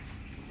 Hey.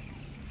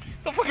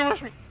 Don't fucking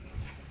rush me.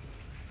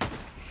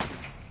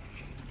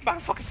 About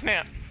to fucking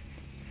snap.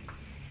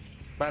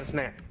 About to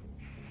snap.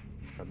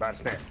 About to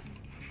snap.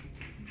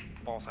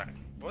 Ball sack.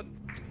 What?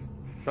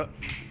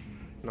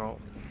 No.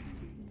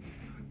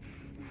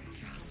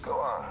 Go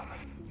on.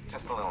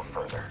 Just a little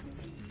further.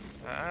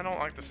 I don't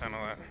like the sound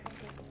of that.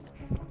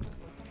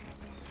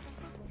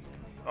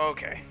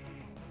 Okay.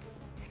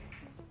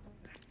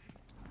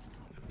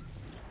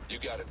 You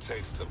got a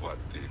taste of what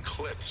the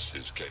Eclipse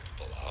is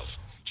capable of.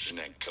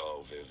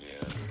 Shenenko,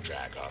 Vivian,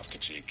 Dragov,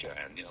 Kachika,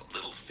 and,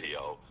 little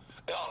Theo.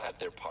 They all had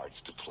their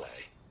parts to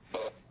play.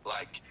 But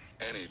like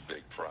any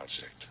big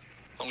project,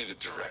 only the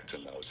director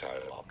knows how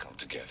it'll all come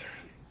together.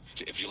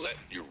 If you let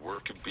your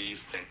worker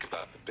bees think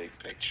about the big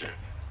picture,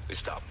 they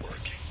stop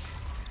working.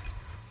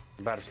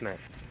 About to snap.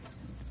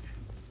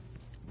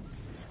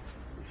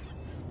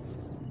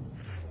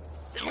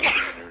 The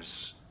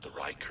winners, the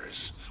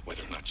Rikers,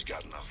 whether or not you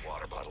got enough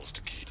water bottles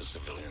to keep the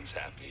civilians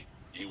happy.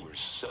 You were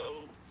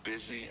so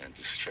busy and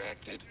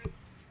distracted,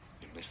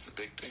 you missed the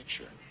big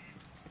picture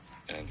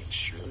and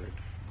ensured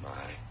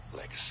my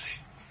legacy.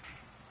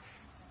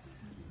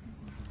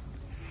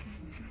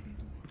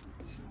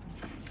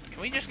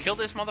 Can we just kill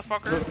this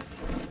motherfucker?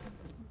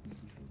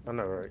 I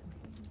know, right?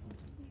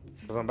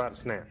 Because I'm about to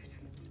snap.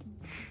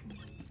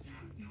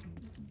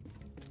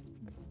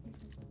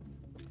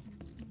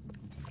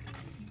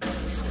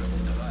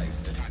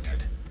 Device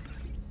detected.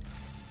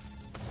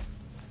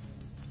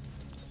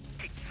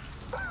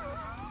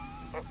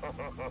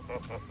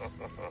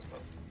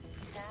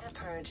 Data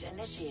purge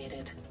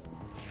initiated.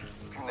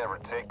 If you never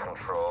take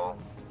control,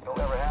 you'll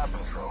never have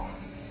control.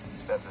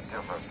 That's the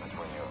difference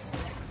between you and me.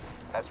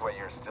 That's why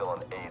you're still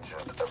an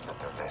agent of the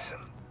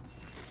Division.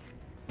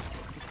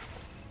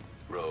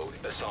 Rogue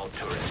assault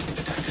turret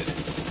detected.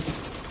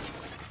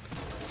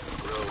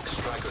 Rogue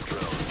striker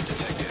drone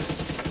detected.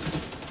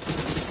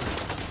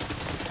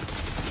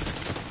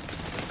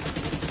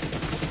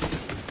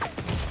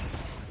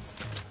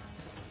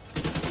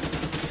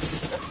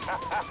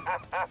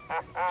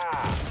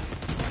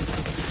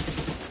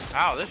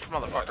 Ow, this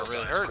motherfucker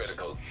really hurts.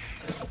 Critical.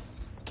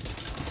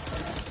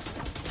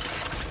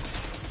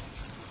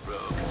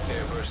 Rogue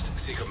airburst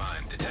seeker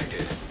mine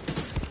detected.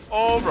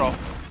 Oh, bro.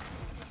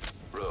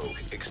 Rogue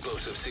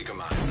explosive seeker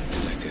mine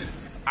detected.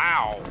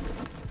 Ow.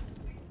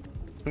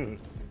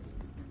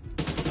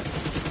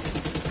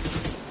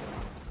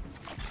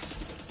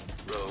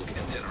 Rogue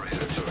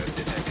incinerator turret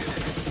detected.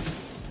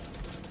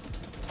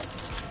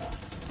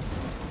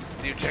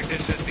 The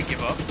objective says to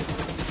give up.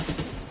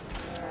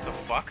 The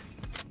fuck?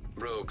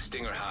 Rogue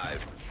stinger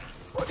hive.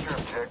 What's your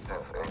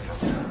objective,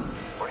 Agent?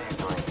 What are you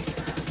doing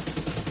here?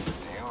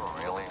 Do you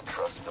really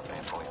trust the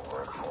people you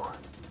work for?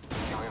 Do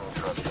you even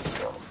trust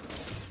yourself?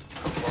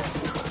 Who can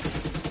you trust?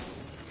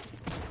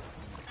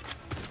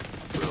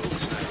 Rogue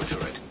sniper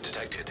turret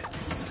detected.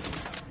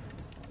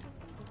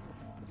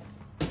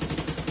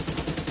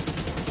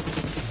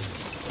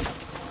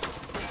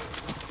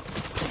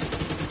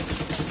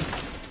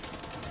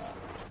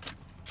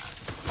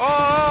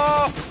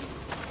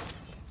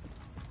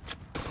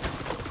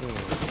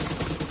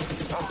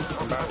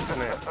 about to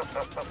snap.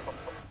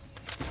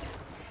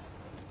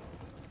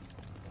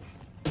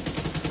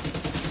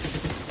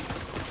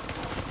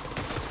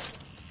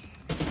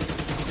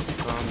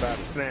 I'm about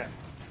to snap.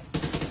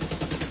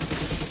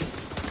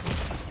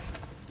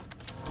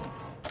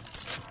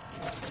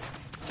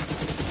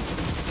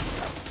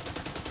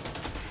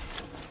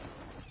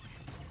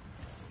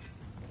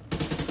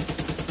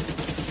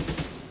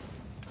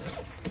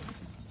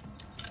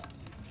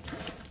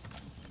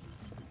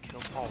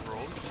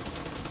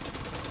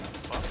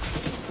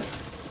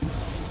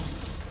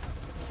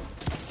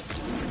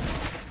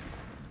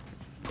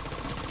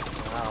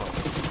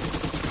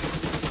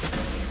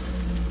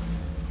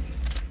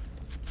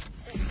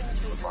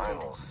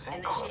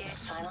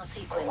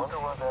 I wonder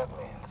what that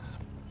means.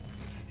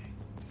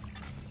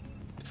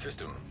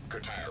 System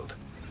curtailed.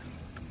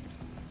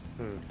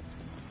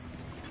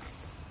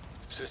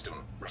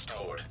 System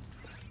restored.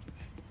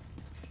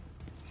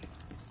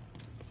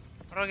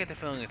 Why do I get the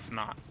feeling it's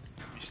not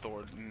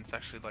restored and it's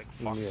actually like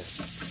fucked?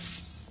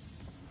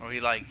 Yeah. Or he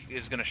like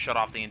is gonna shut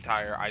off the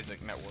entire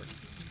Isaac network.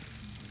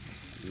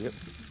 Yep.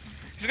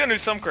 He's gonna do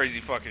some crazy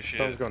fucking shit.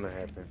 Something's gonna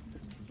happen.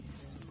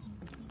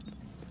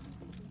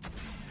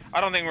 I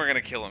don't think we're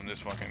gonna kill him this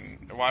fucking...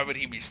 Why would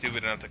he be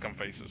stupid enough to come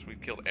face us?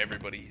 We've killed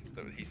everybody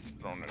that he's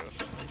thrown at us.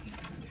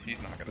 He's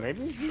not gonna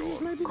Maybe show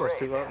up. maybe there's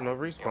still up, no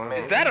respawn.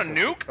 Is that a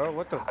nuke? Oh,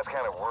 what the? I was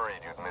kind of worried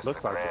you'd miss the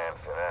grand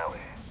finale.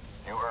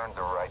 You earned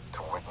the right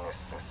to witness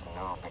this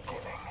new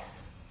beginning.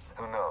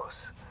 Who knows?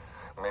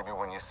 Maybe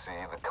when you see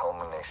the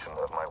culmination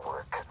of my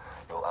work,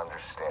 you'll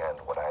understand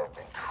what I have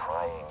been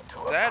trying to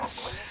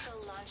accomplish.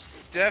 That's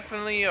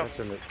definitely a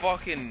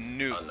fucking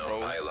nuke, Unknown bro.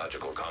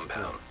 biological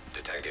compound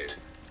detected.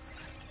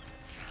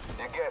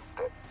 You guessed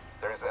it.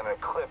 There's an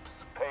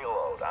Eclipse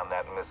payload on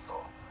that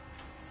missile.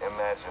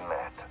 Imagine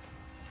that.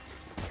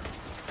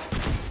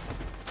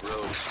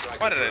 Rogue striker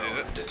Why did I do drone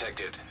that?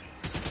 detected.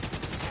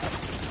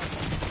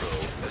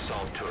 Rogue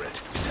assault turret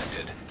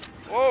detected.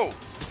 Whoa!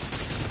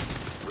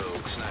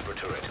 Rogue sniper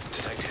turret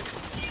detected.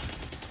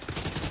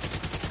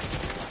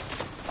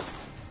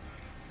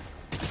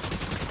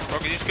 Bro,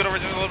 can you scoot over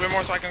just a little bit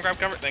more so I can grab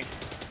cover? Thank you.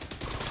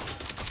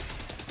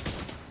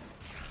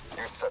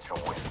 You're such a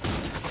waste of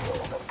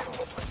skill and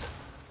commitment.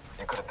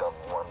 You could have done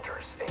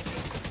wonders,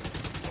 Agent.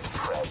 It's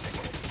tragic.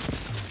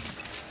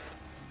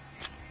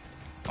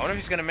 I wonder if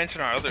he's gonna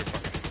mention our other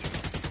fucking...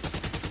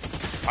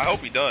 I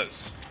hope he does.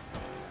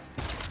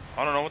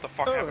 I don't know what the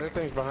fuck happened. That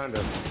thing's behind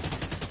us.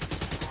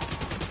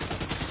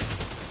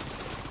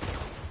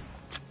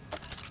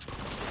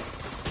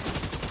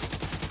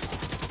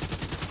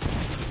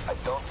 I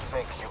don't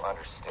think you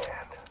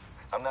understand.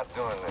 I'm not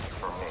doing this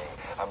for me.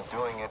 I'm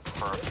doing it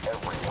for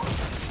everyone.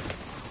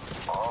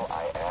 All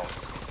I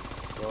ask...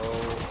 Go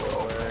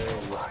away,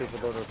 you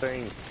stupid little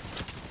thing.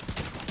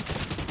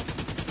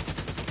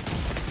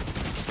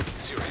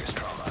 Serious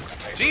trauma.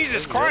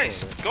 Jesus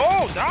Christ!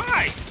 Go!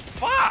 Die!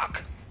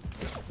 Fuck!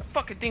 That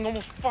fucking thing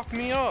almost fucked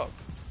me up.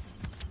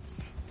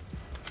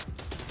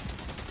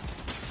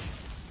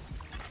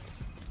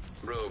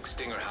 Rogue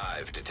Stinger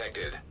Hive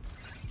detected.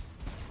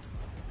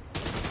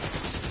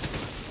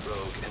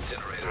 Rogue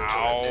incinerator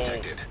Ow. turret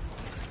detected.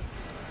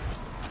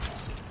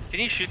 Can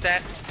you shoot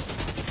that?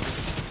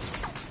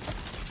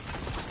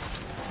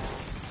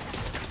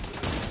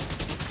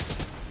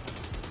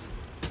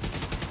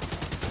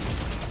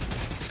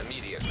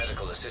 Immediate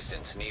medical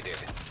assistance needed.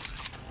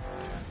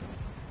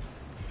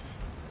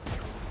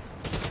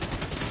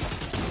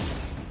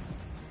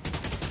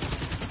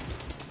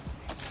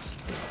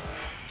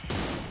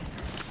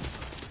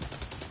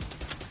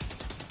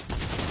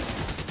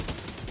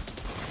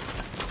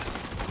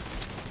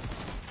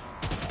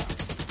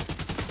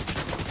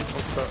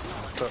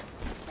 What's up?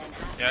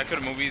 Yeah, I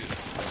could've moved easy.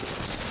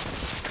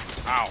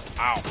 Ow,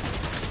 ow.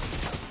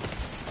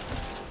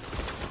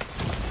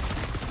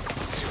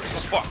 What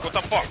the fuck? What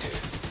the fuck?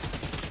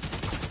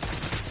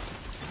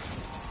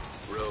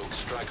 Rogue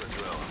striker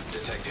drone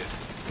detected.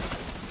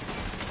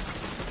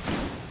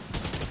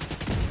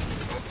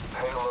 This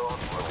payload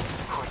will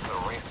push the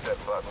reset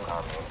button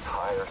on the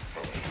entire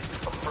city.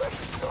 A fresh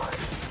start.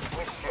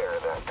 We share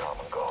that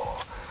common goal.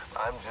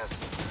 I'm just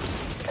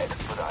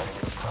expediting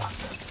the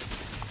process.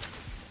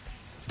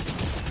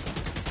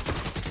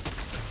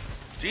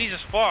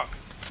 Jesus fuck.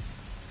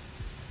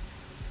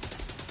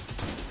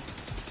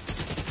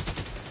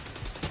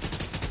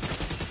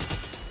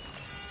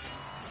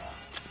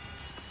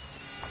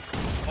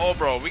 Oh,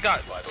 bro, we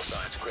got... Vital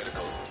signs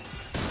critical.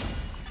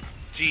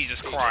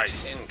 Jesus Christ.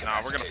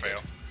 Nah, we're gonna fail.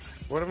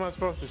 What am I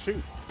supposed to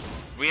shoot?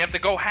 We have to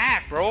go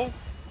half, bro.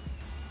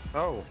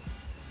 Oh.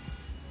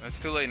 It's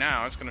too late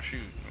now. It's gonna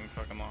shoot. We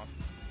fucking lost.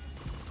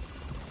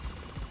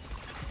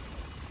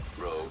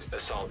 Rogue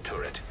assault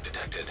turret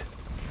detected.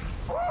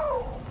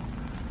 Whoa!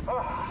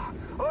 Oh,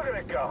 look at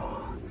it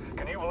go.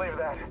 Can you believe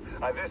that?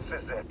 This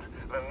is it.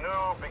 The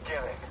new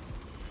beginning.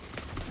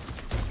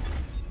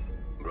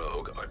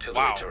 Rogue artillery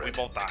Wow, turret we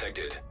both died.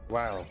 detected.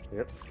 Wow.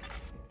 Yep.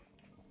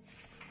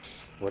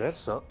 Well, that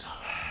sucked.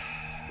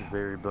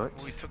 Very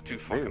much. We took too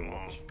fucking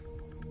long.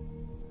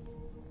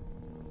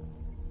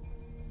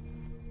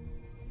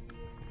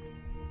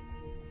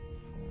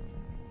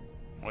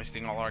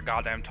 Wasting all our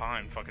goddamn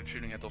time fucking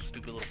shooting at those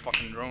stupid little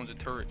fucking drones and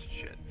turrets and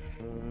shit.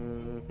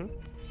 Mm-hmm.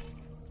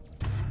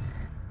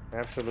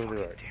 Absolutely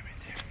right. Damn it.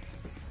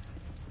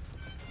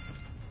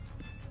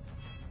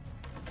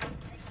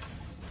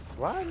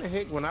 Why in the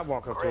heck when I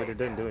walk up to it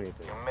didn't do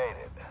anything? You made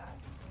it.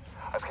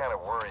 I was kind of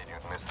worried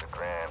you'd miss the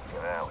grand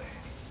finale.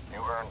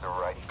 You earned the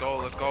right. Let's go,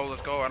 let's go,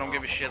 let's go. I don't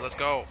give a shit. Let's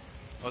go.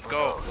 Let's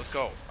go, let's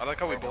go. I like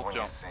how we both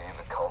jump. When you see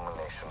the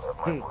culmination of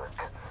my work,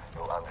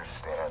 you'll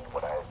understand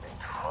what I have been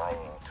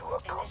trying to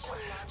accomplish.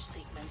 Initial launch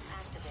sequence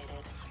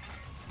activated.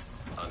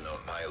 Unknown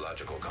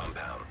biological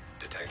compound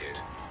detected.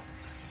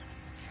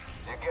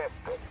 You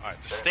guessed it. Alright,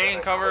 just stay in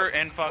cover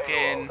and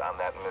fucking... On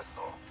that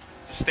missile.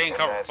 Just stay in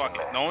cover, fuck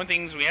it. The only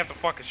things we have to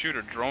fucking shoot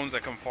are drones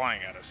that come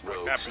flying at us.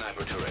 Rogue that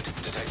sniper turret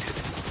detected.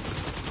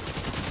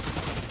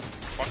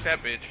 Fuck that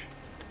bitch.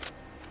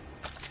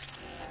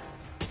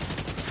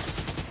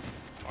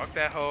 Fuck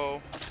that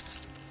hoe.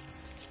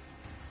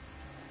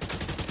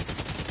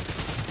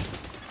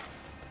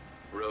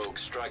 Rogue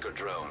striker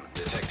drone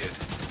detected.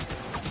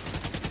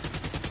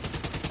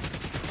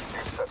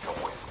 You're such a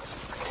waste of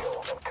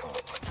skill and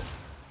commitment.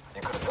 You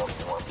could have done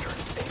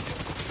wonders,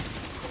 Agent.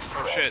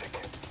 Oh shit.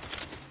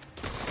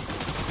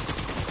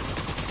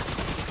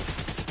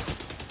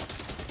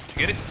 Did you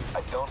get it? I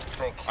don't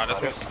think you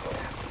understand.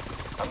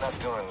 I'm not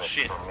doing this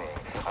for me.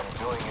 I'm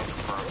doing it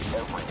for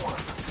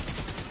everyone.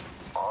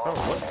 All I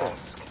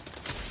ask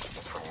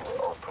is for you to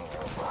open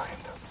your mind.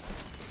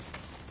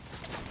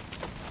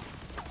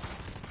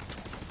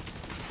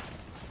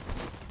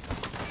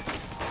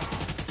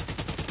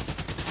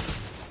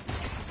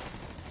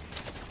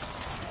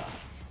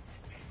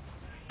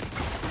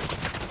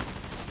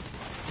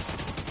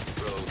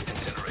 Rogue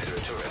incinerator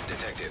turret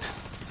detected.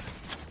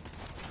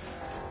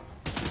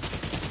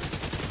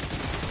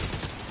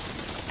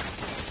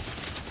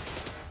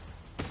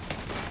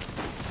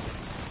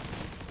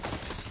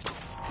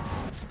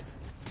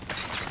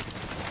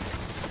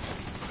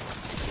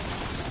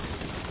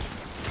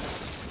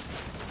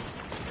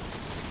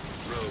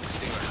 Rogue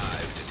stinger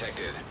hive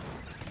detected.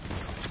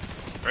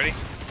 Ready?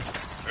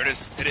 There it is.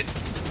 Hit it.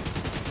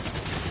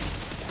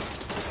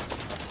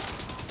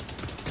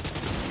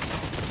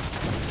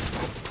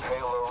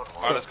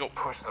 Alright, let's go.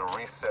 Push the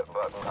reset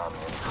button on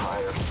the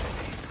entire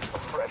city. A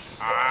fresh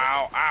start.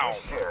 Ow, ow. We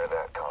share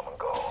that common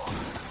goal.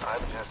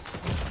 I'm just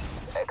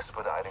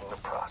expediting the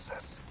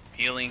process.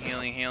 Healing,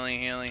 healing,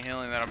 healing, healing,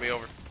 healing. That'll be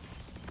over.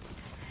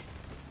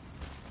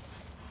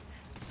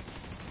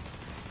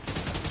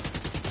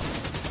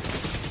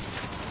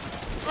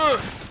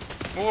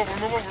 Move over,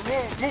 move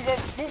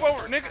over, move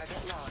over, nigga.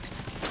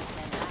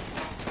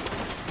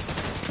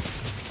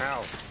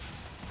 Ow.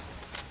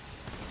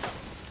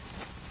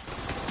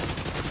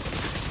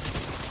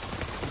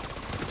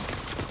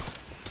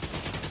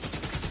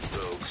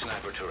 Rogue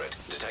sniper turret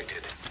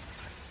detected.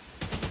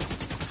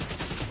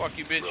 Fuck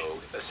you, bitch.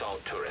 Rogue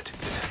assault turret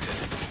detected.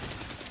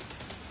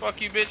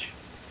 Fuck you, bitch.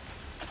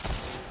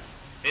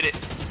 Hit it.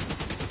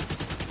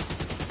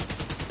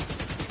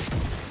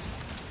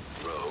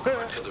 Rogue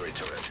artillery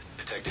turret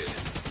detected.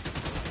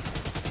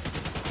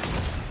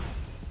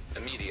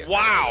 Immediate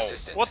wow.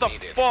 assistance What the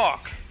needed.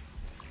 fuck?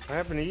 What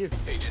happened to you?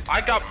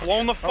 I got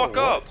blown the fuck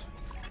up.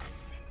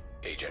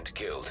 Agent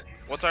killed.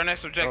 What's our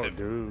next objective? Oh,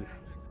 dude.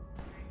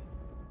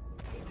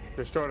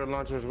 Destroy the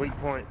launcher's weak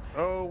point.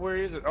 Oh, where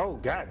is it? Oh,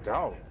 god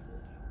dog.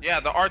 Yeah,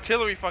 the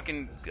artillery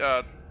fucking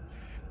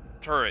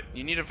turret.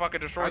 You need to fucking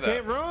destroy that. I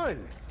can't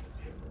run.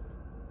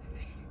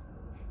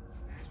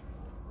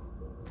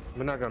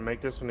 We're not gonna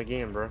make this one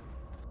again, bro.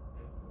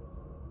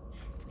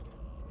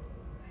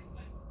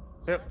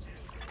 Yep.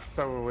 It's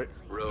over with.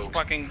 Rogue.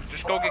 Fucking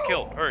just go get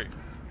killed. Hurry.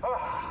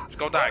 Just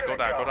go die, go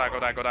die, go die, go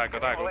die, go die, go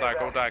die, go die,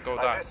 go die, go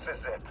die. This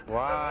is it.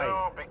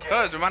 Why?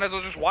 Because we might as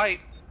well just wipe.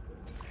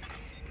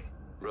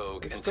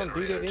 Rogue It's gonna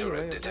do that incinerator turret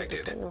anyway.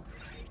 detected.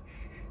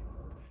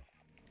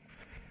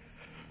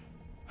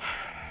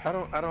 I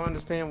don't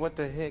understand what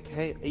the heck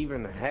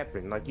even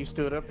happened. Like you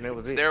stood up and that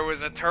was it. There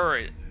was a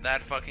turret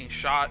that fucking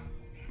shot.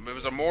 It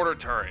was a mortar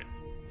turret.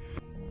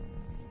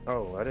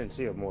 Oh, I didn't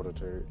see a mortar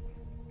turret.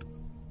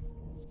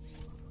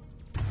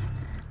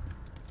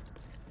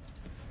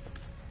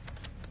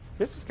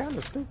 This is kind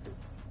of stupid.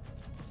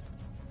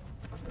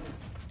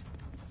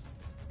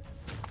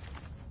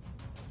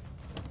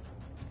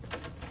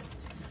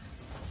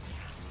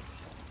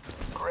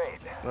 Great.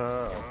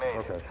 You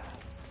made it.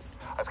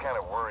 I was kind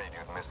of worried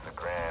you'd miss the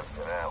grand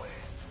finale.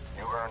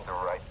 You earned the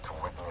right to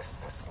witness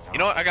this. You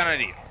know what? I got an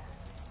idea.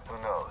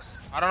 Who knows?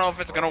 I don't know if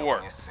it's gonna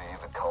work. When you see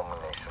the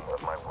culmination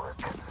of my work,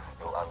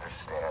 you'll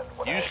understand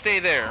what You I'm stay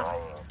there, trying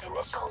to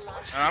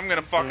accomplish. and I'm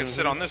gonna fucking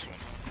sit on this one.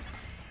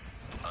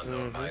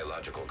 Unknown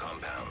biological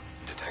compound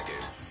detected.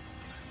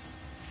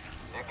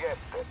 You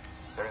guessed it.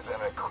 There's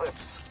an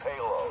Eclipse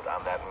payload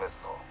on that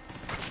missile.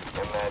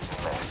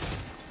 Imagine that.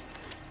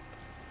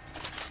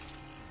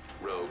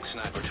 Rogue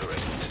sniper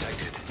turret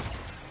detected.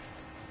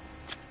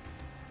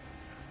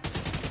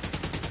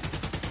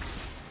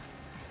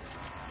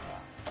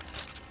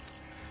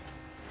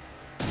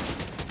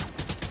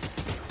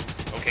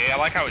 Okay, I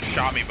like how it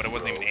shot me, but it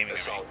wasn't even aiming at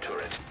me. Assault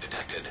turret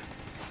detected.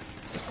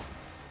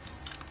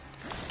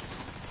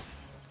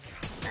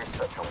 You're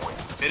such a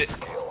waste of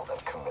skill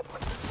and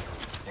commitment.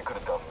 You could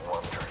have done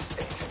wonders,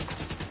 Agent.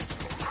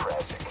 It's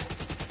tragic.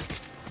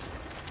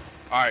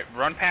 Alright,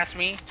 run past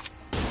me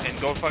and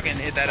go fucking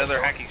hit that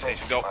other hacking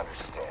station. Go.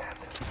 Understand.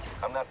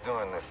 I'm not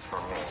doing this for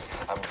me.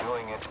 I'm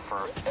doing it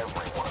for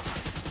everyone.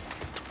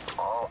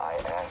 All I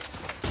ask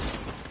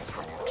is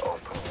for you to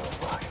open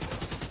your mind.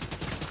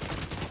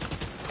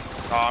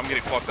 Oh, I'm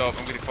getting fucked up.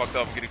 I'm getting fucked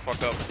up. I'm getting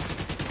fucked up.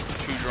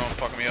 Two drones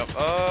fucking me up.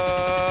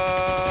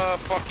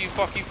 Fuck you,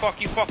 fuck you,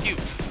 fuck you, fuck you.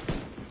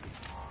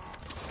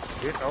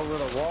 Get over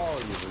the wall,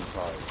 you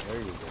retard. There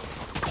you go.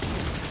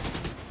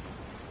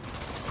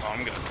 Oh, I'm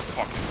gonna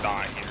fucking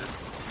die here.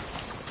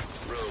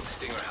 Rogue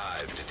Stinger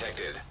Hive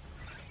detected.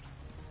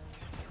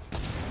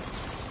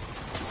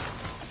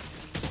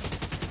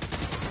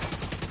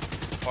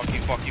 Fuck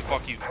you, fuck you,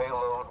 fuck you.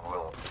 Payload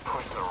will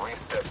push the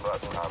reset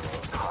button on the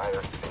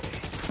entire city.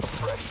 A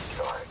fresh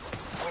start.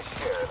 We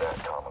share that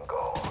common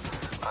goal.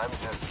 I'm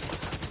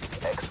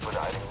just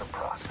expediting the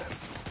process.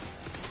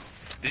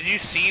 Did you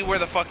see where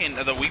the fucking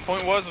the weak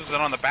point was? Was it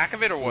on the back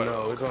of it or what?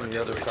 No, it's on the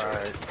other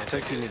side. I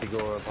think you need to go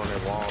up on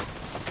that wall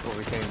where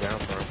we came down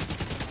from.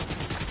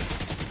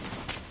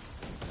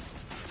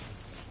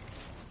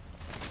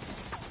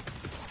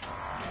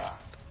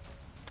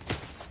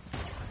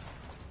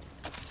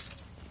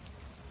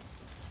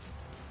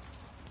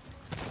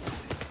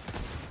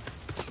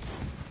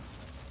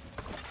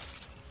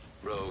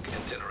 Rogue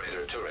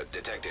incinerator turret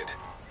detected.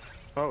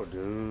 Oh,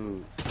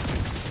 dude.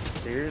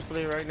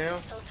 Seriously, right now?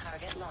 Missile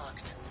target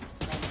locked.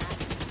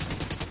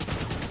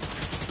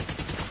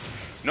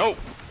 No.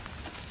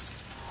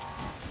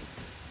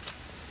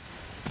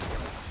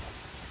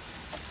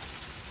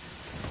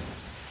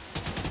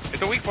 Hit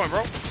the weak point,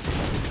 bro.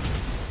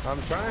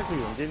 I'm trying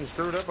to. I'm getting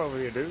screwed up over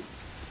here, dude.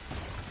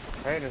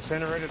 I had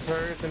incinerator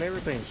turrets and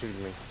everything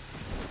shooting me.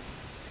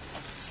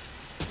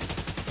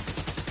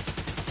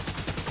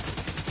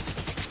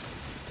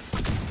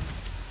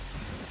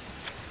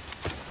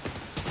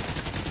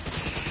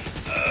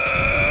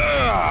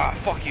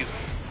 Fuck you.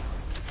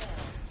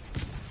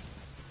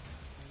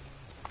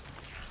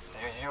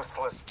 You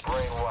useless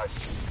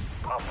brainwash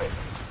puppet.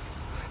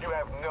 You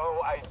have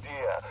no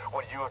idea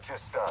what you have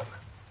just done.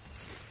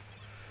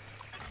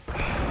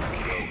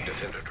 Rogue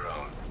defender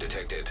drone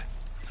detected.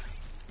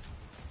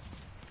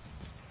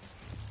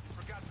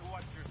 Forgot to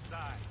watch your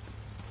side.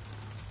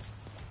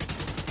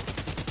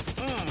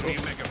 You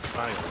make a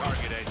fine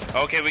target, agent.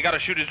 Okay, we gotta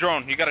shoot his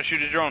drone. You gotta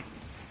shoot his drone.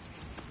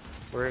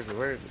 Where is it?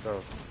 Where is it,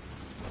 though?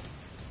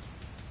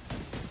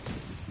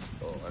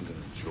 Oh, I'm gonna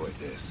enjoy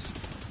this.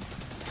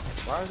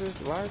 Why is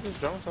this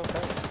drone so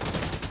fast?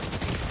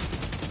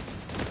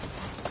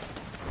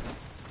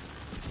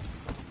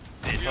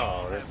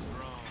 Oh, this.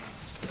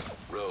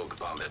 Rogue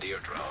bombardier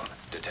drone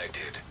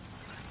detected.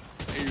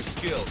 Hey, you're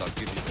skilled, I'll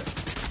give you that.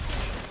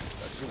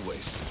 That's your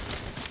waste.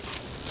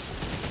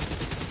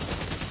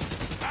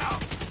 Ow!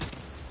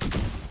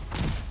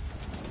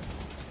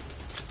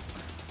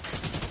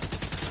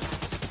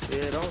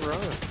 Yeah, don't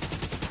run.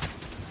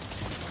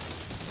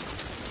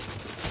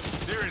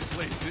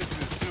 Seriously, this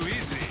is too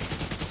easy.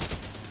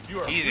 You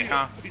are Easy, a real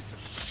huh? piece of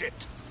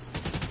shit.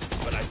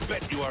 But I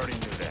bet you already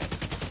knew that.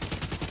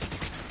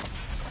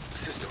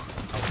 System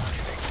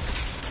aligning.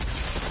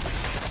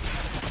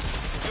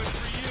 Good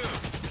for you.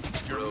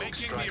 You're Rogue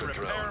making me striker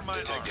repair drone my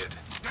detected. arm.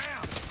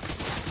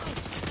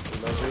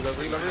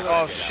 Reload.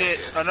 Oh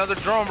shit, another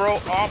drone, bro.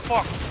 Oh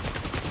fuck.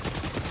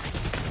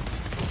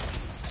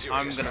 Serious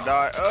I'm gonna drone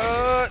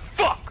die.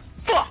 Fuck.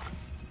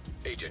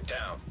 Agent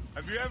down.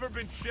 Have you ever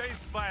been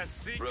chased by a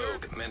seeker?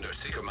 Rogue Mender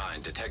Seeker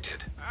Mine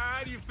detected.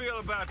 How do you feel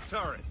about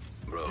turrets?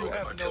 Rogue You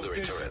have artillery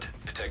no vision, turret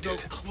no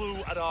detected. clue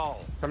at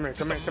all. Come here,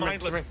 Just come here, a come here,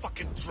 mindless come here.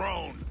 fucking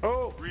drone.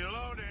 Oh!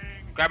 Reloading.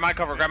 Grab my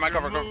cover, grab my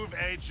cover, go. Move,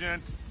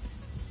 agent.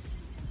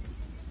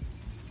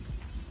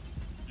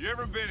 You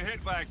ever been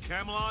hit by a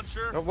chem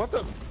launcher? Oh, what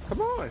the?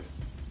 Come on!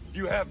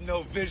 You have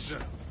no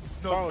vision,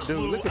 no Oh, clue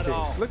dude, look at at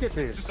all. this! Look at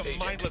this! Just a Agent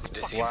mindless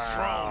deceased. fucking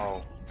Wow!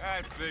 drone.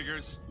 That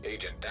figures.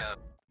 Agent down.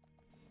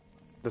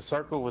 The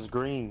circle was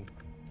green.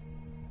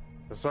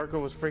 The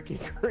circle was freaking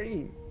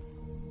green.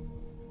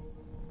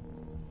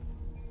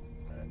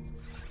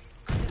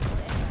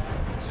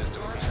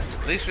 System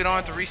At least we don't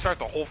have to restart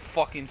the whole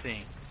fucking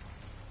thing.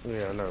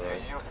 Yeah, I know,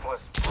 right? You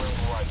useless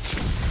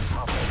brainwash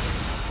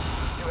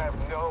puppet. You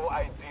have no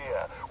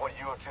idea what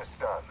you have just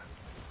done.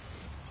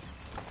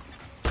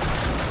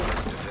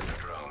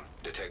 defender drone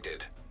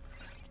detected.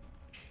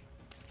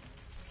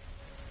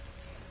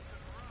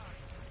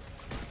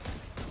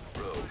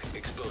 Rogue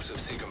explosive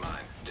seeker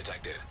mine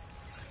detected.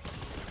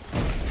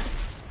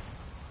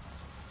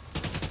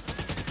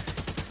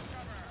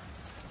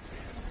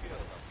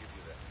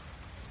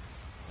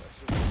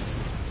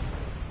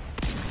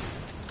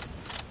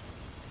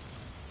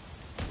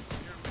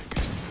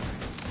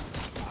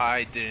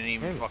 I didn't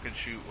even fucking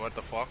shoot. What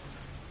the fuck?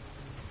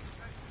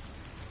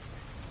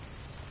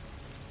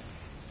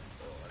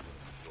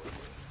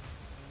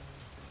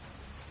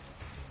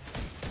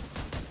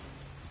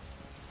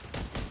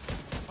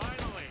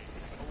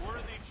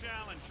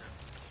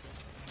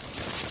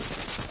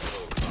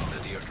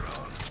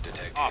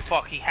 Oh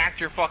fuck, he hacked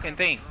your fucking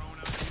thing.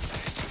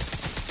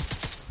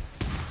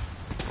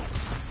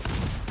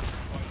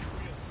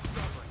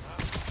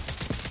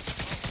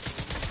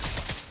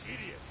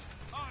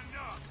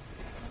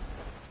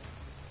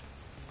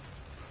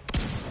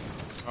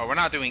 Oh, we're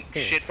not doing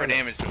shit for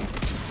damage to him.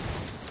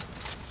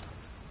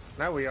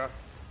 Now we are.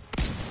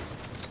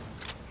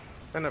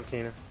 Stand up,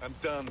 Keener. I'm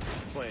done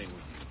playing with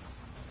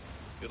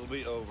you. It'll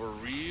be over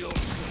real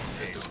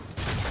soon.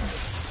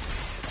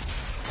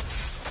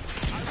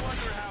 I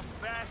wonder how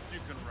fast you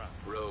can run.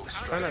 Rogue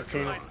Stand up,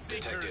 Keener.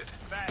 detected.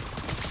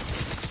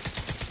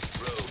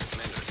 Rogue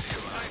Mender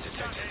Seeker Mine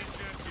detected.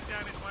 Get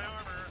down in my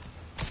armor.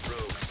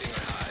 Rogue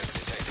Stinger Hive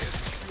detected.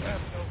 You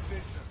have no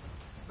vision,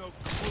 no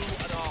clue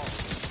at all.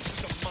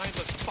 Just a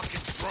mindless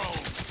fucking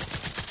drone.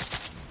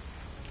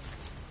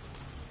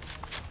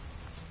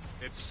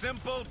 It's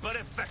simple but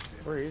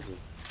effective. Where is he?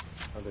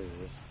 Oh, there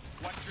he is.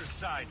 Watch your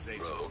sides,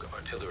 Agent. Rogue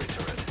Artillery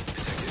Turret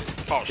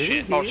detected. Oh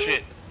shit, oh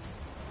shit.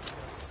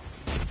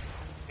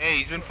 Hey,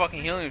 he's been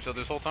fucking healing himself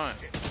this whole time.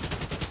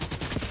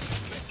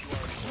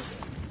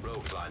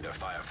 Rogue Blinder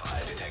Firefly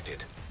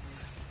detected.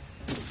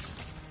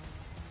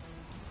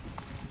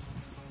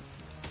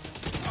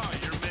 Oh,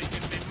 you're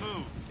making me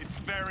move. It's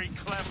very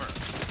clever.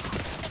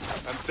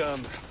 I'm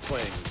done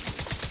playing with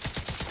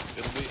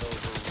you. It'll be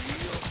over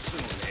real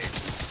soon,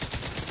 Agent.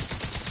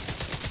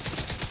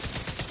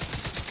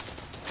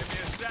 Give me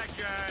a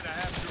second. I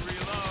have to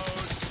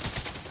reload.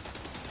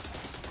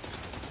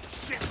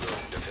 Shit.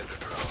 Rogue Defender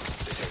Drone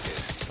detected.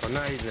 Oh,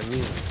 now he's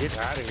immune. Get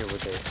out of here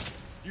with that.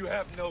 You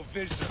have no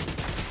vision,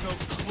 no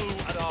clue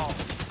at all.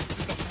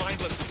 Just a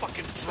mindless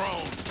fucking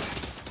drone.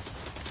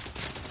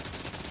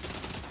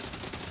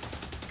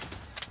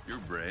 You're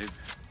brave.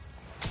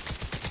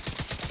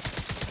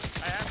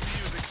 I have to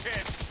use a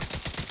kit.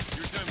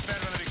 You're doing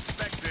better than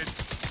expected.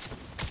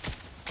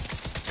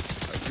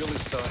 I really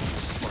thought you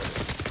were smarter.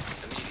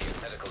 Immediate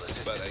medical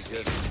assistance. But I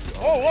guess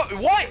you Oh,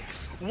 what?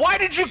 Why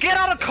did you get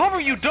out of cover,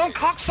 you dumb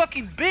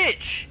cocksucking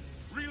bitch?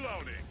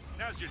 Reloading.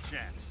 Now's your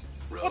chance.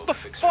 Rogue What the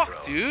Fixer fuck,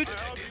 Drone dude? I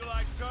hope detected. you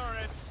like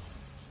turrets.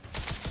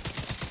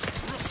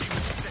 Rookie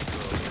mistake.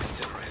 Rogue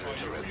Incinerator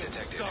Turret Real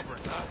detected. stubborn,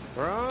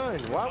 huh? Run!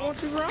 Why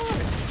won't you run?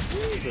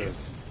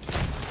 Jesus.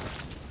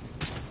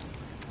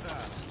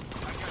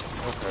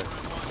 Okay.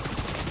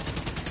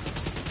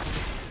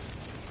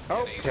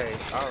 Okay,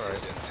 alright.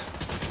 Assistance.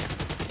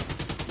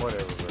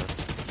 Whatever, bro.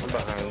 I'm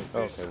behind.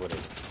 Okay,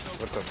 whatever.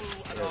 What the?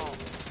 Clue at all.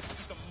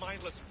 Just a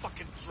mindless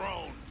fucking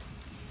drone.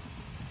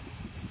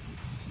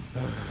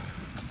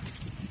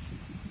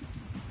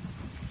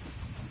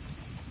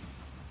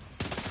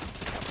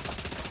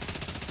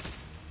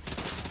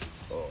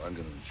 Oh, I'm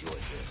gonna enjoy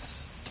this.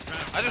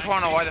 I just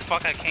wanna know why the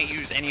fuck I can't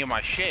use any of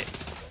my shit.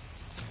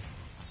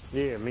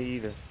 Yeah, me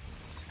either.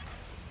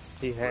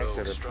 He hacked Rogue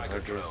it. I Striker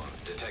guess. Drone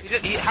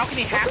detected. How can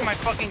he hack my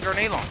fucking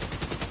grenade launcher?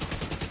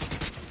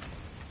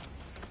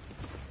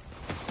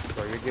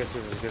 Bro, your guess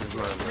is as good as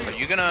mine, man.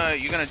 Are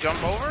you gonna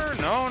jump over?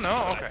 No,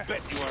 no, okay.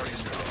 Bet you are in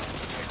there.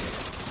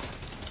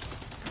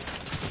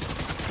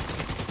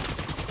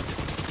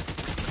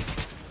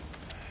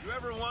 You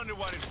ever wonder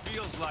what it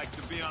feels like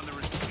to be on the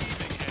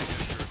receiving end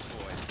of your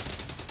toys?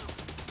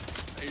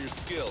 Hey, you're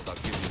skilled, I'll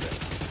give you that.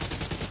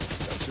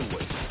 That's your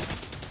waste.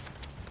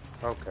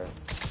 Okay.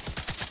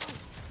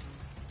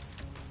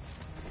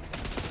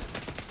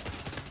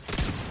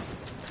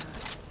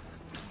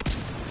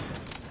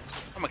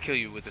 I'm gonna kill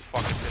you with this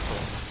fucking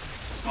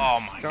pistol. Oh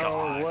my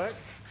god. what?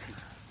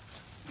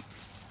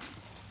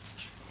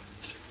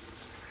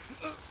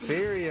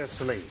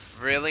 Seriously?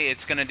 Really?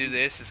 It's gonna do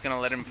this? It's gonna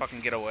let him fucking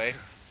get away?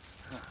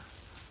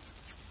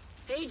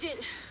 Agent,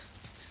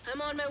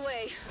 I'm on my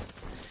way.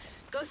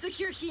 Go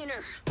secure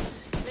Keener.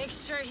 Make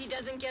sure he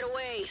doesn't get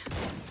away.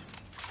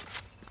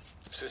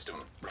 System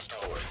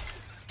restored.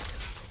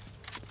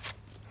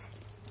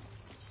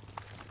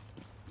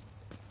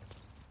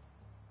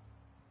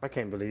 I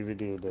can't believe he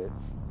did that.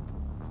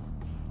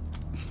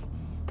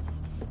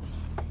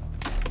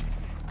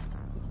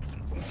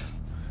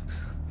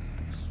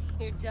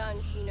 You're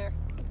done, Keener.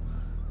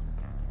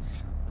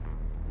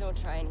 Don't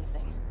try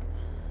anything.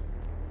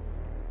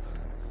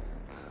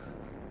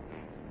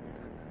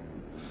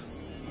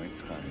 My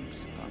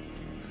time's up.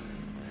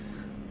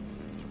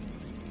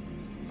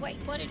 Wait,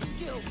 what did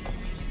you do?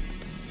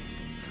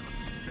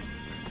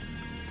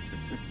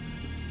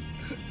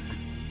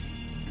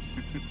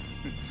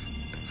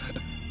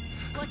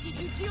 What did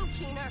you do,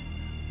 Keener?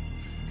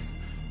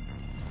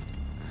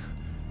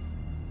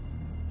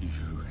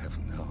 You have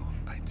no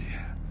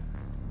idea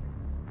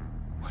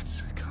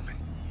what's coming.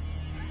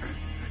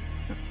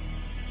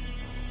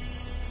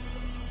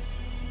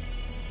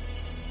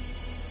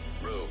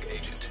 Rogue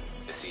Agent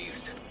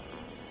deceased.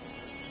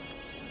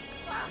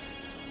 Fuck.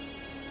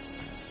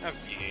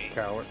 Okay.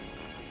 Coward.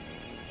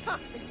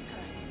 Fuck this guy.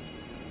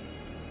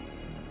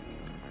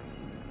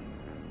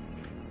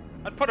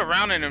 I'd put a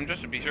round in him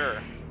just to be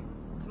sure.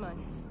 Come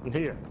on,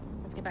 Here.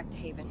 let's get back to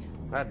Haven.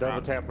 I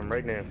double tap him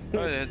right now.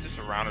 Oh, yeah, just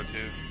a round or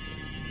two.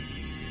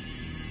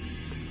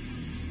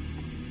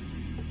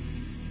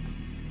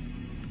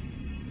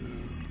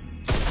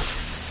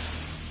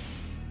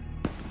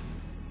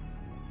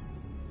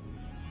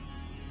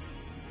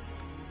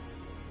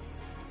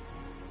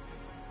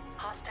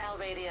 Hostile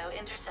radio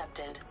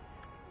intercepted.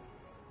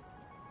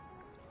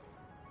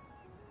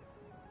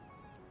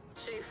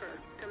 Schaefer,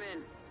 come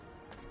in.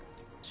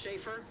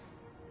 Schaefer?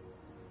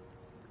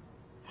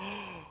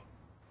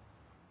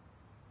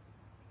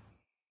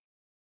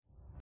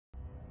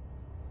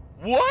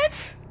 What?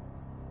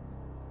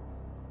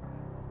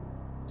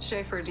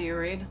 Schaefer, do you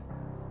read?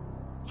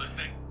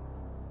 Listening.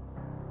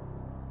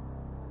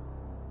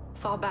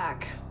 Fall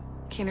back.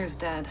 Keener's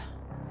dead.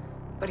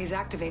 But he's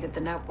activated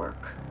the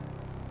network.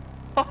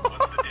 What's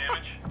the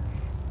damage?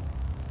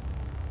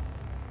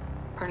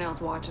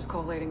 Parnell's watch is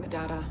collating the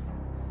data.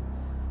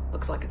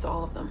 Looks like it's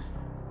all of them.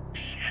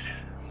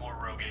 Shit. More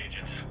rogue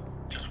agents.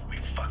 Just what we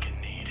fucking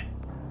need.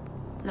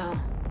 No.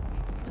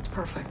 It's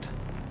perfect.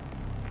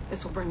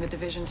 This will bring the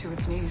division to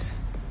its knees.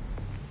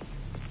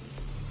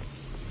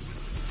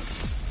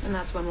 And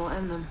that's when we'll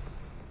end them.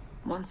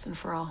 Once and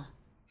for all.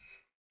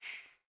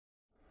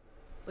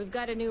 We've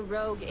got a new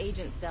rogue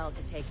agent cell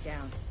to take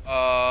down. Been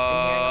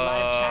hearing a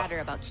lot of chatter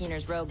about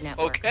Keener's rogue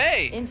network.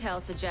 Okay. Intel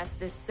suggests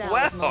this cell is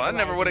Well, I mobilizing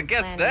never would have and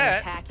guessed planning that. an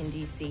attack in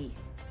DC.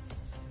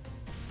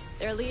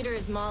 Their leader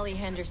is Molly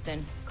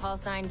Henderson, call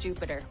sign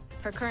Jupiter.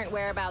 Her current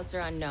whereabouts are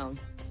unknown.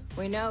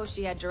 We know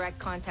she had direct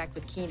contact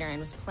with Keener and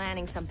was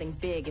planning something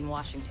big in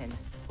Washington.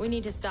 We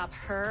need to stop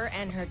her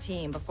and her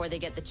team before they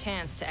get the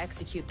chance to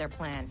execute their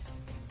plan.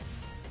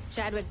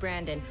 Chadwick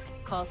Brandon,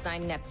 call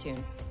sign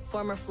Neptune,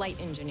 former flight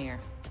engineer.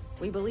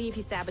 We believe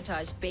he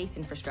sabotaged base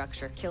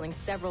infrastructure, killing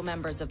several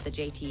members of the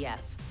JTF.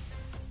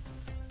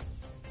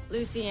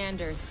 Lucy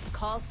Anders,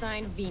 call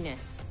sign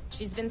Venus.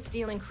 She's been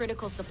stealing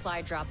critical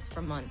supply drops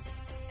for months.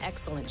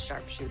 Excellent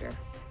sharpshooter.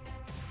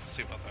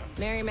 See about that.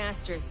 Mary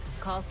Masters,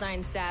 call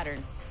sign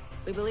Saturn.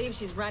 We believe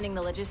she's running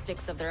the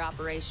logistics of their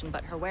operation,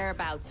 but her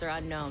whereabouts are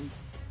unknown.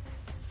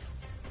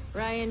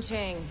 Ryan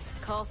Chang,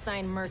 call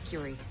sign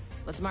Mercury,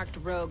 was marked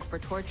rogue for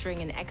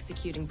torturing and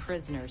executing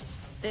prisoners.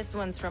 This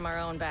one's from our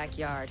own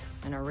backyard,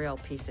 and a real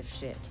piece of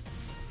shit.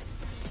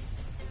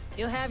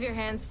 You'll have your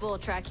hands full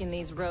tracking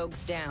these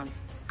rogues down.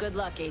 Good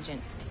luck,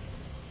 Agent.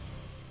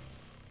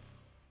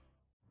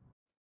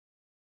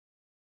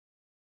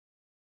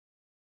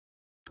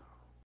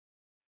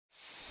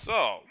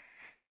 So,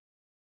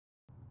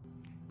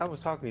 I was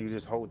talking to you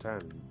this whole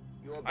time.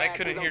 I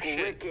couldn't hear shit.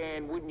 Rick,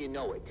 and wouldn't you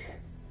know it?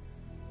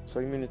 So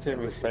you mean to tell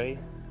me Faye?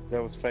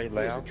 That was Faye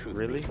Lau?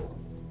 Really?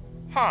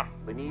 Huh.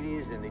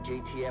 Benitez and the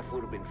JTF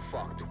would have been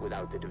fucked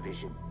without the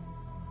division.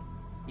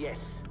 Yes.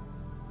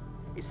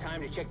 It's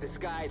time to check the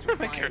skies for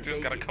My flying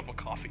character's got a baby. cup of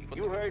coffee.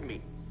 You heard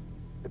me.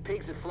 The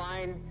pigs are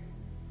flying,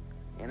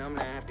 and I'm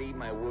gonna have to eat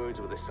my words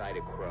with a side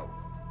of crow.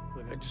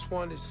 Look, I just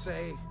wanted to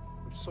say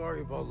I'm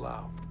sorry about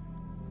Lau.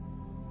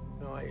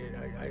 No,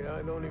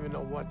 I don't even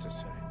know what to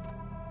say.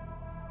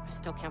 I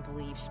still can't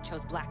believe she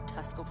chose Black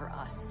Tusk over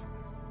us.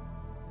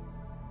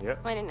 Yep.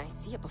 Why didn't I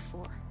see it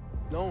before?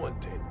 No one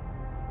did.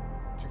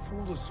 She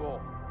fooled us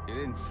all. You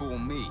didn't fool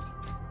me.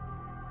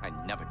 I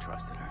never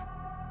trusted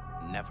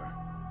her. Never.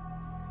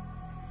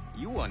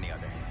 You, on the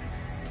other hand,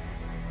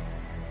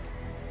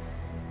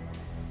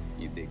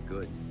 you did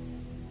good.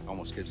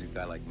 Almost gives a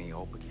guy like me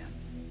hope again.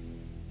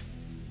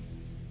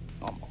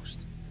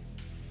 Almost.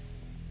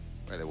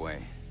 By the way,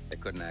 they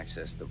couldn't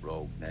access the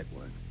rogue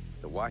network.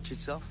 The watch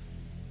itself?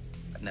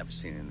 I've never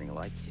seen anything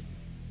like it.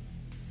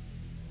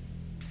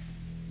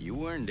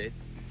 You earned it.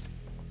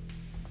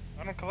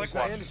 I don't collect Listen,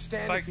 I watches.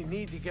 understand Like- if you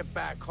need to get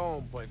back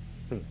home, but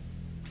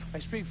I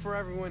speak for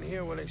everyone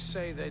here when I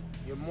say that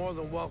you're more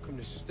than welcome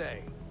to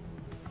stay.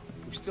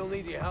 We still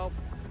need your help,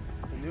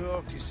 and New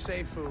York is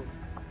safer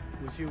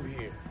with you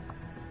here.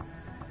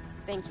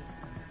 Thank you.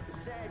 The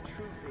sad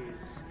truth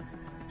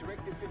is,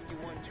 Directive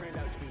 51 turned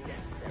out to be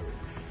necessary.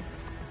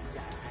 I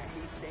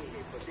hate saying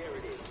it, but there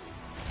it is.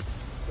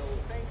 So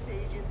thanks,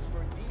 agents,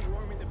 for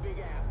deworming the Big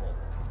Apple.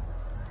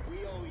 We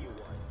owe you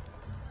one.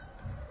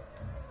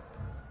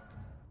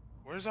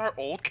 Where's our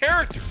old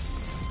character?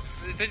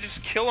 Did they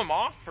just kill him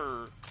off,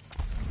 or?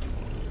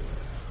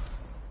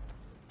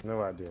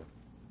 No idea.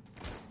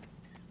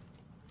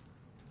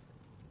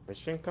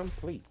 Mission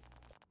complete.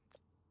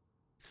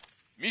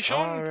 Mission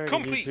Alrighty,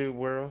 complete. YouTube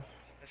world.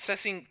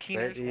 Assessing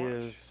Keener's That watch.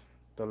 is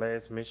the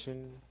last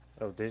mission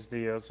of this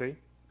DLC.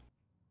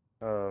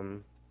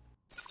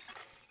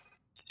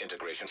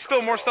 Integration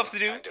Still more protocol stuff to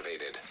do.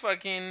 Activated.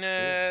 Fucking,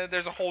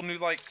 there's a whole new,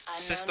 like,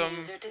 system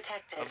user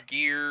detected. of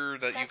gear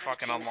that you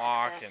fucking Subroutine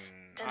unlock, access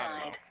and I don't know.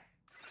 denied.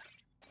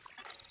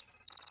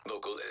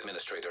 Local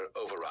administrator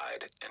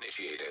override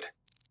initiated.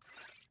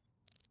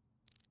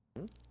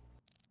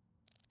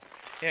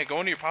 Yeah, go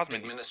into your pause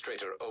menu.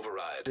 Administrator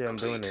override Yeah, I'm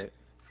complete. doing it.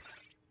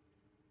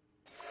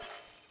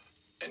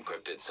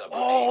 Encrypted subroutines.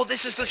 Oh,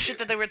 this is the shit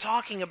that they were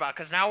talking about,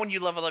 because now when you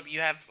level up, you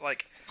have,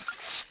 like,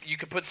 you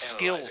can put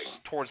skills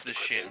towards this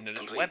shit, and there's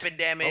complete. weapon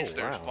damage, Oh,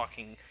 there's wow.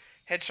 fucking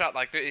headshot,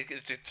 like,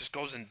 it just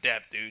goes in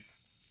depth, dude.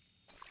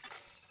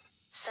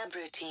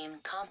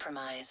 Subroutine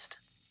compromised.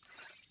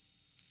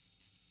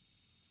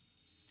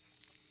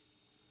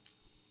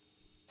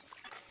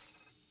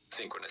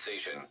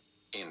 Synchronization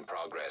in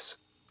progress.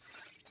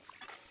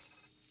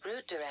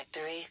 Root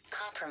directory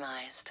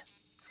compromised.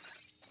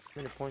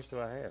 How many points do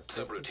I have?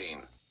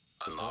 Subroutine.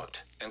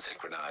 Unlocked and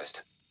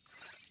synchronized.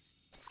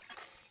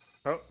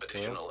 Oh,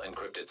 additional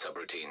encrypted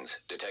subroutines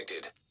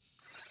detected.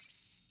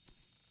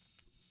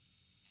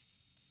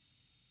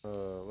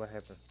 What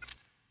happened?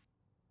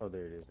 Oh,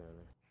 there it is down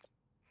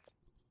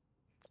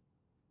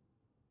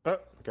there. Oh,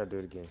 gotta do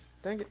it again.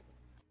 Dang it.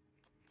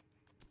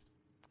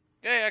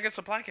 Yay, I get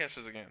supply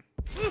caches again.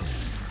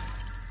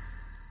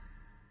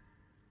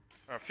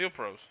 Alright, field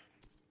pros.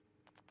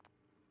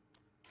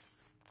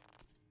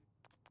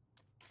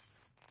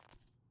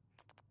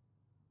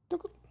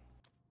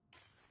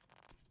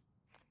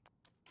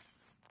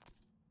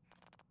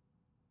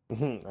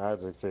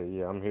 Isaac said,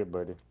 yeah, I'm here,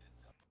 buddy.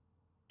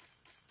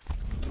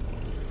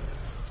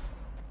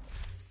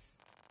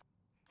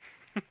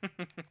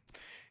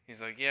 He's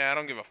like, yeah, I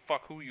don't give a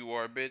fuck who you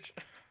are, bitch.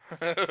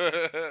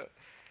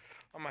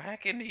 I'ma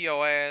hack into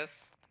your ass.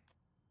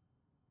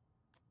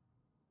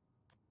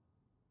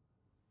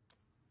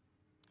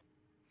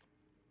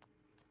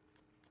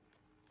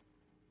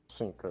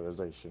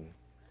 Synchronization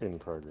in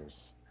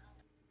progress.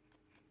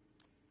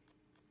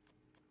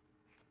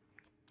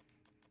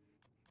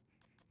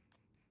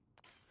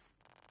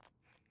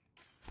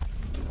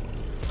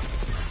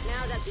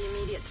 Now that the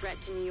immediate threat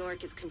to New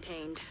York is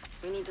contained,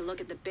 we need to look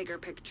at the bigger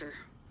picture.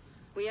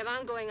 We have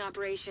ongoing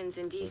operations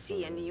in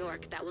DC and New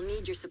York that will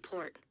need your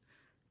support.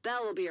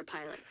 Bell will be your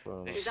pilot.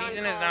 The season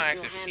is now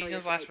active.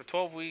 Seasons last for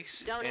 12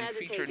 weeks and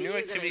feature new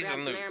activities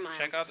and loot.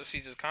 Check out the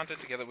season's content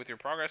together with your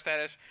progress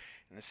status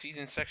in the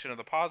seasons section of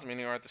the pause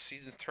menu or at the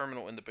season's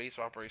terminal in the base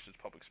of operations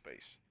public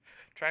space.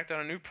 Track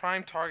down a new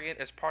prime target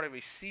as part of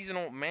a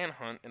seasonal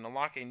manhunt and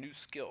unlock a new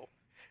skill.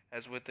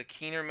 As with the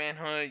Keener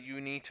manhunt, you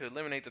need to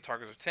eliminate the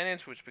target's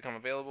lieutenants, which become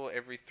available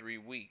every 3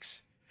 weeks.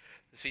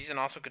 The season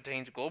also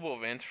contains global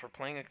events for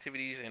playing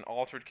activities in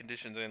altered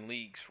conditions and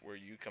leagues where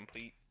you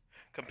compete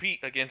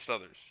against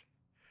others.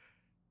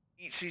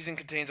 Each season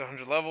contains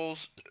 100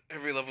 levels.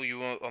 Every level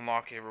you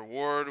unlock a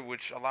reward,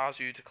 which allows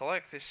you to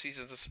collect this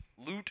season's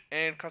loot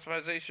and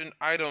customization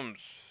items.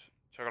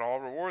 Check out all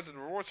rewards in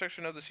the reward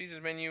section of the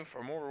season's menu.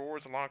 For more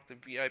rewards, unlock the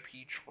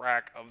VIP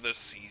track of the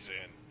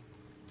season.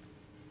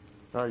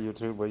 Alright,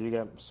 YouTube, well, you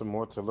got some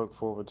more to look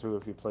forward to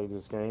if you play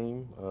this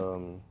game.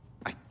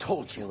 I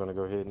told you. I'm going to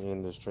go ahead and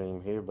end the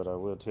stream here, but I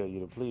will tell you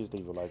to please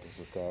leave a like and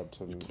subscribe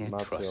to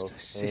myself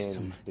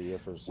and the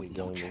FFC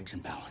Gaming. Checks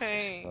and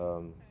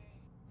balances.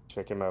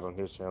 Check him out on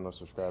his channel.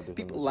 Subscribe to him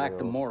People as lack well.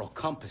 the moral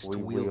compass to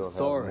wield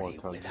authority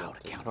without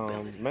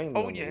accountability. Mainly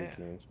on the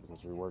weekends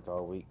because we work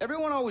all week.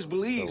 Everyone always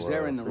believes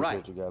they're in the right.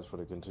 Appreciate you guys for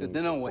the continued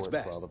they know what's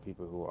support best. for all the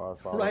people who are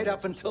following. Right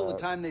up until the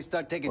time they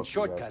start taking Hope you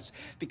shortcuts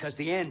because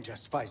the end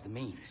justifies the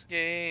means. Yeah.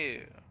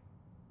 It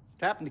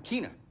happened to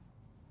Keener.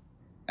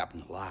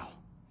 Happened to Lau.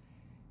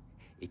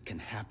 It can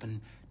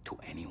happen to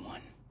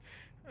anyone.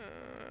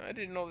 I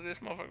didn't know that this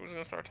motherfucker was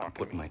gonna start talking. I'm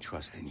putting my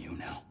trust in you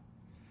now.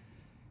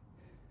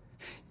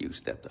 You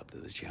stepped up to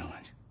the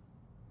challenge.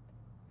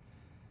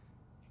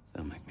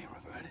 That'll make me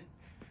regret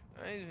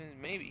it.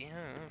 Maybe.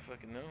 I don't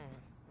fucking know.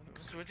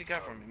 What you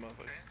got from me,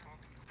 motherfucker?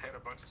 Had a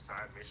bunch of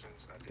side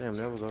missions. Damn,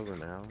 that was over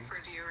an hour.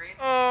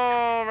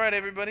 Alright,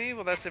 everybody.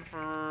 Well, that's it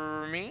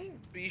for me.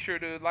 Be sure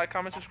to like,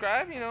 comment,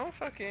 subscribe. You know,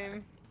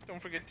 fucking...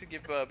 Don't forget to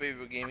give Baby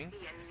Boy Gaming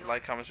a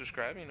like, comment,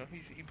 subscribe. You know,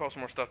 he posts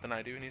more stuff than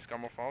I do, and he's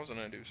got more followers than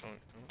I do, so...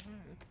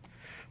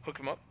 hook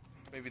him up.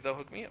 Maybe they'll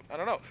hook me up. I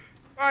don't know.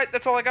 Alright,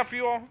 that's all I got for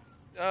you all.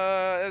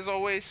 As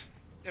always,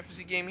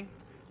 FFC Gaming,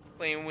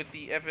 playing with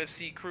the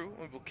FFC crew.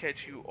 We will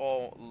catch you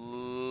all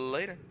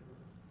later.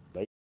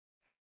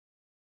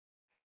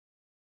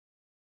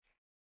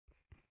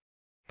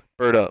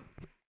 Bird up.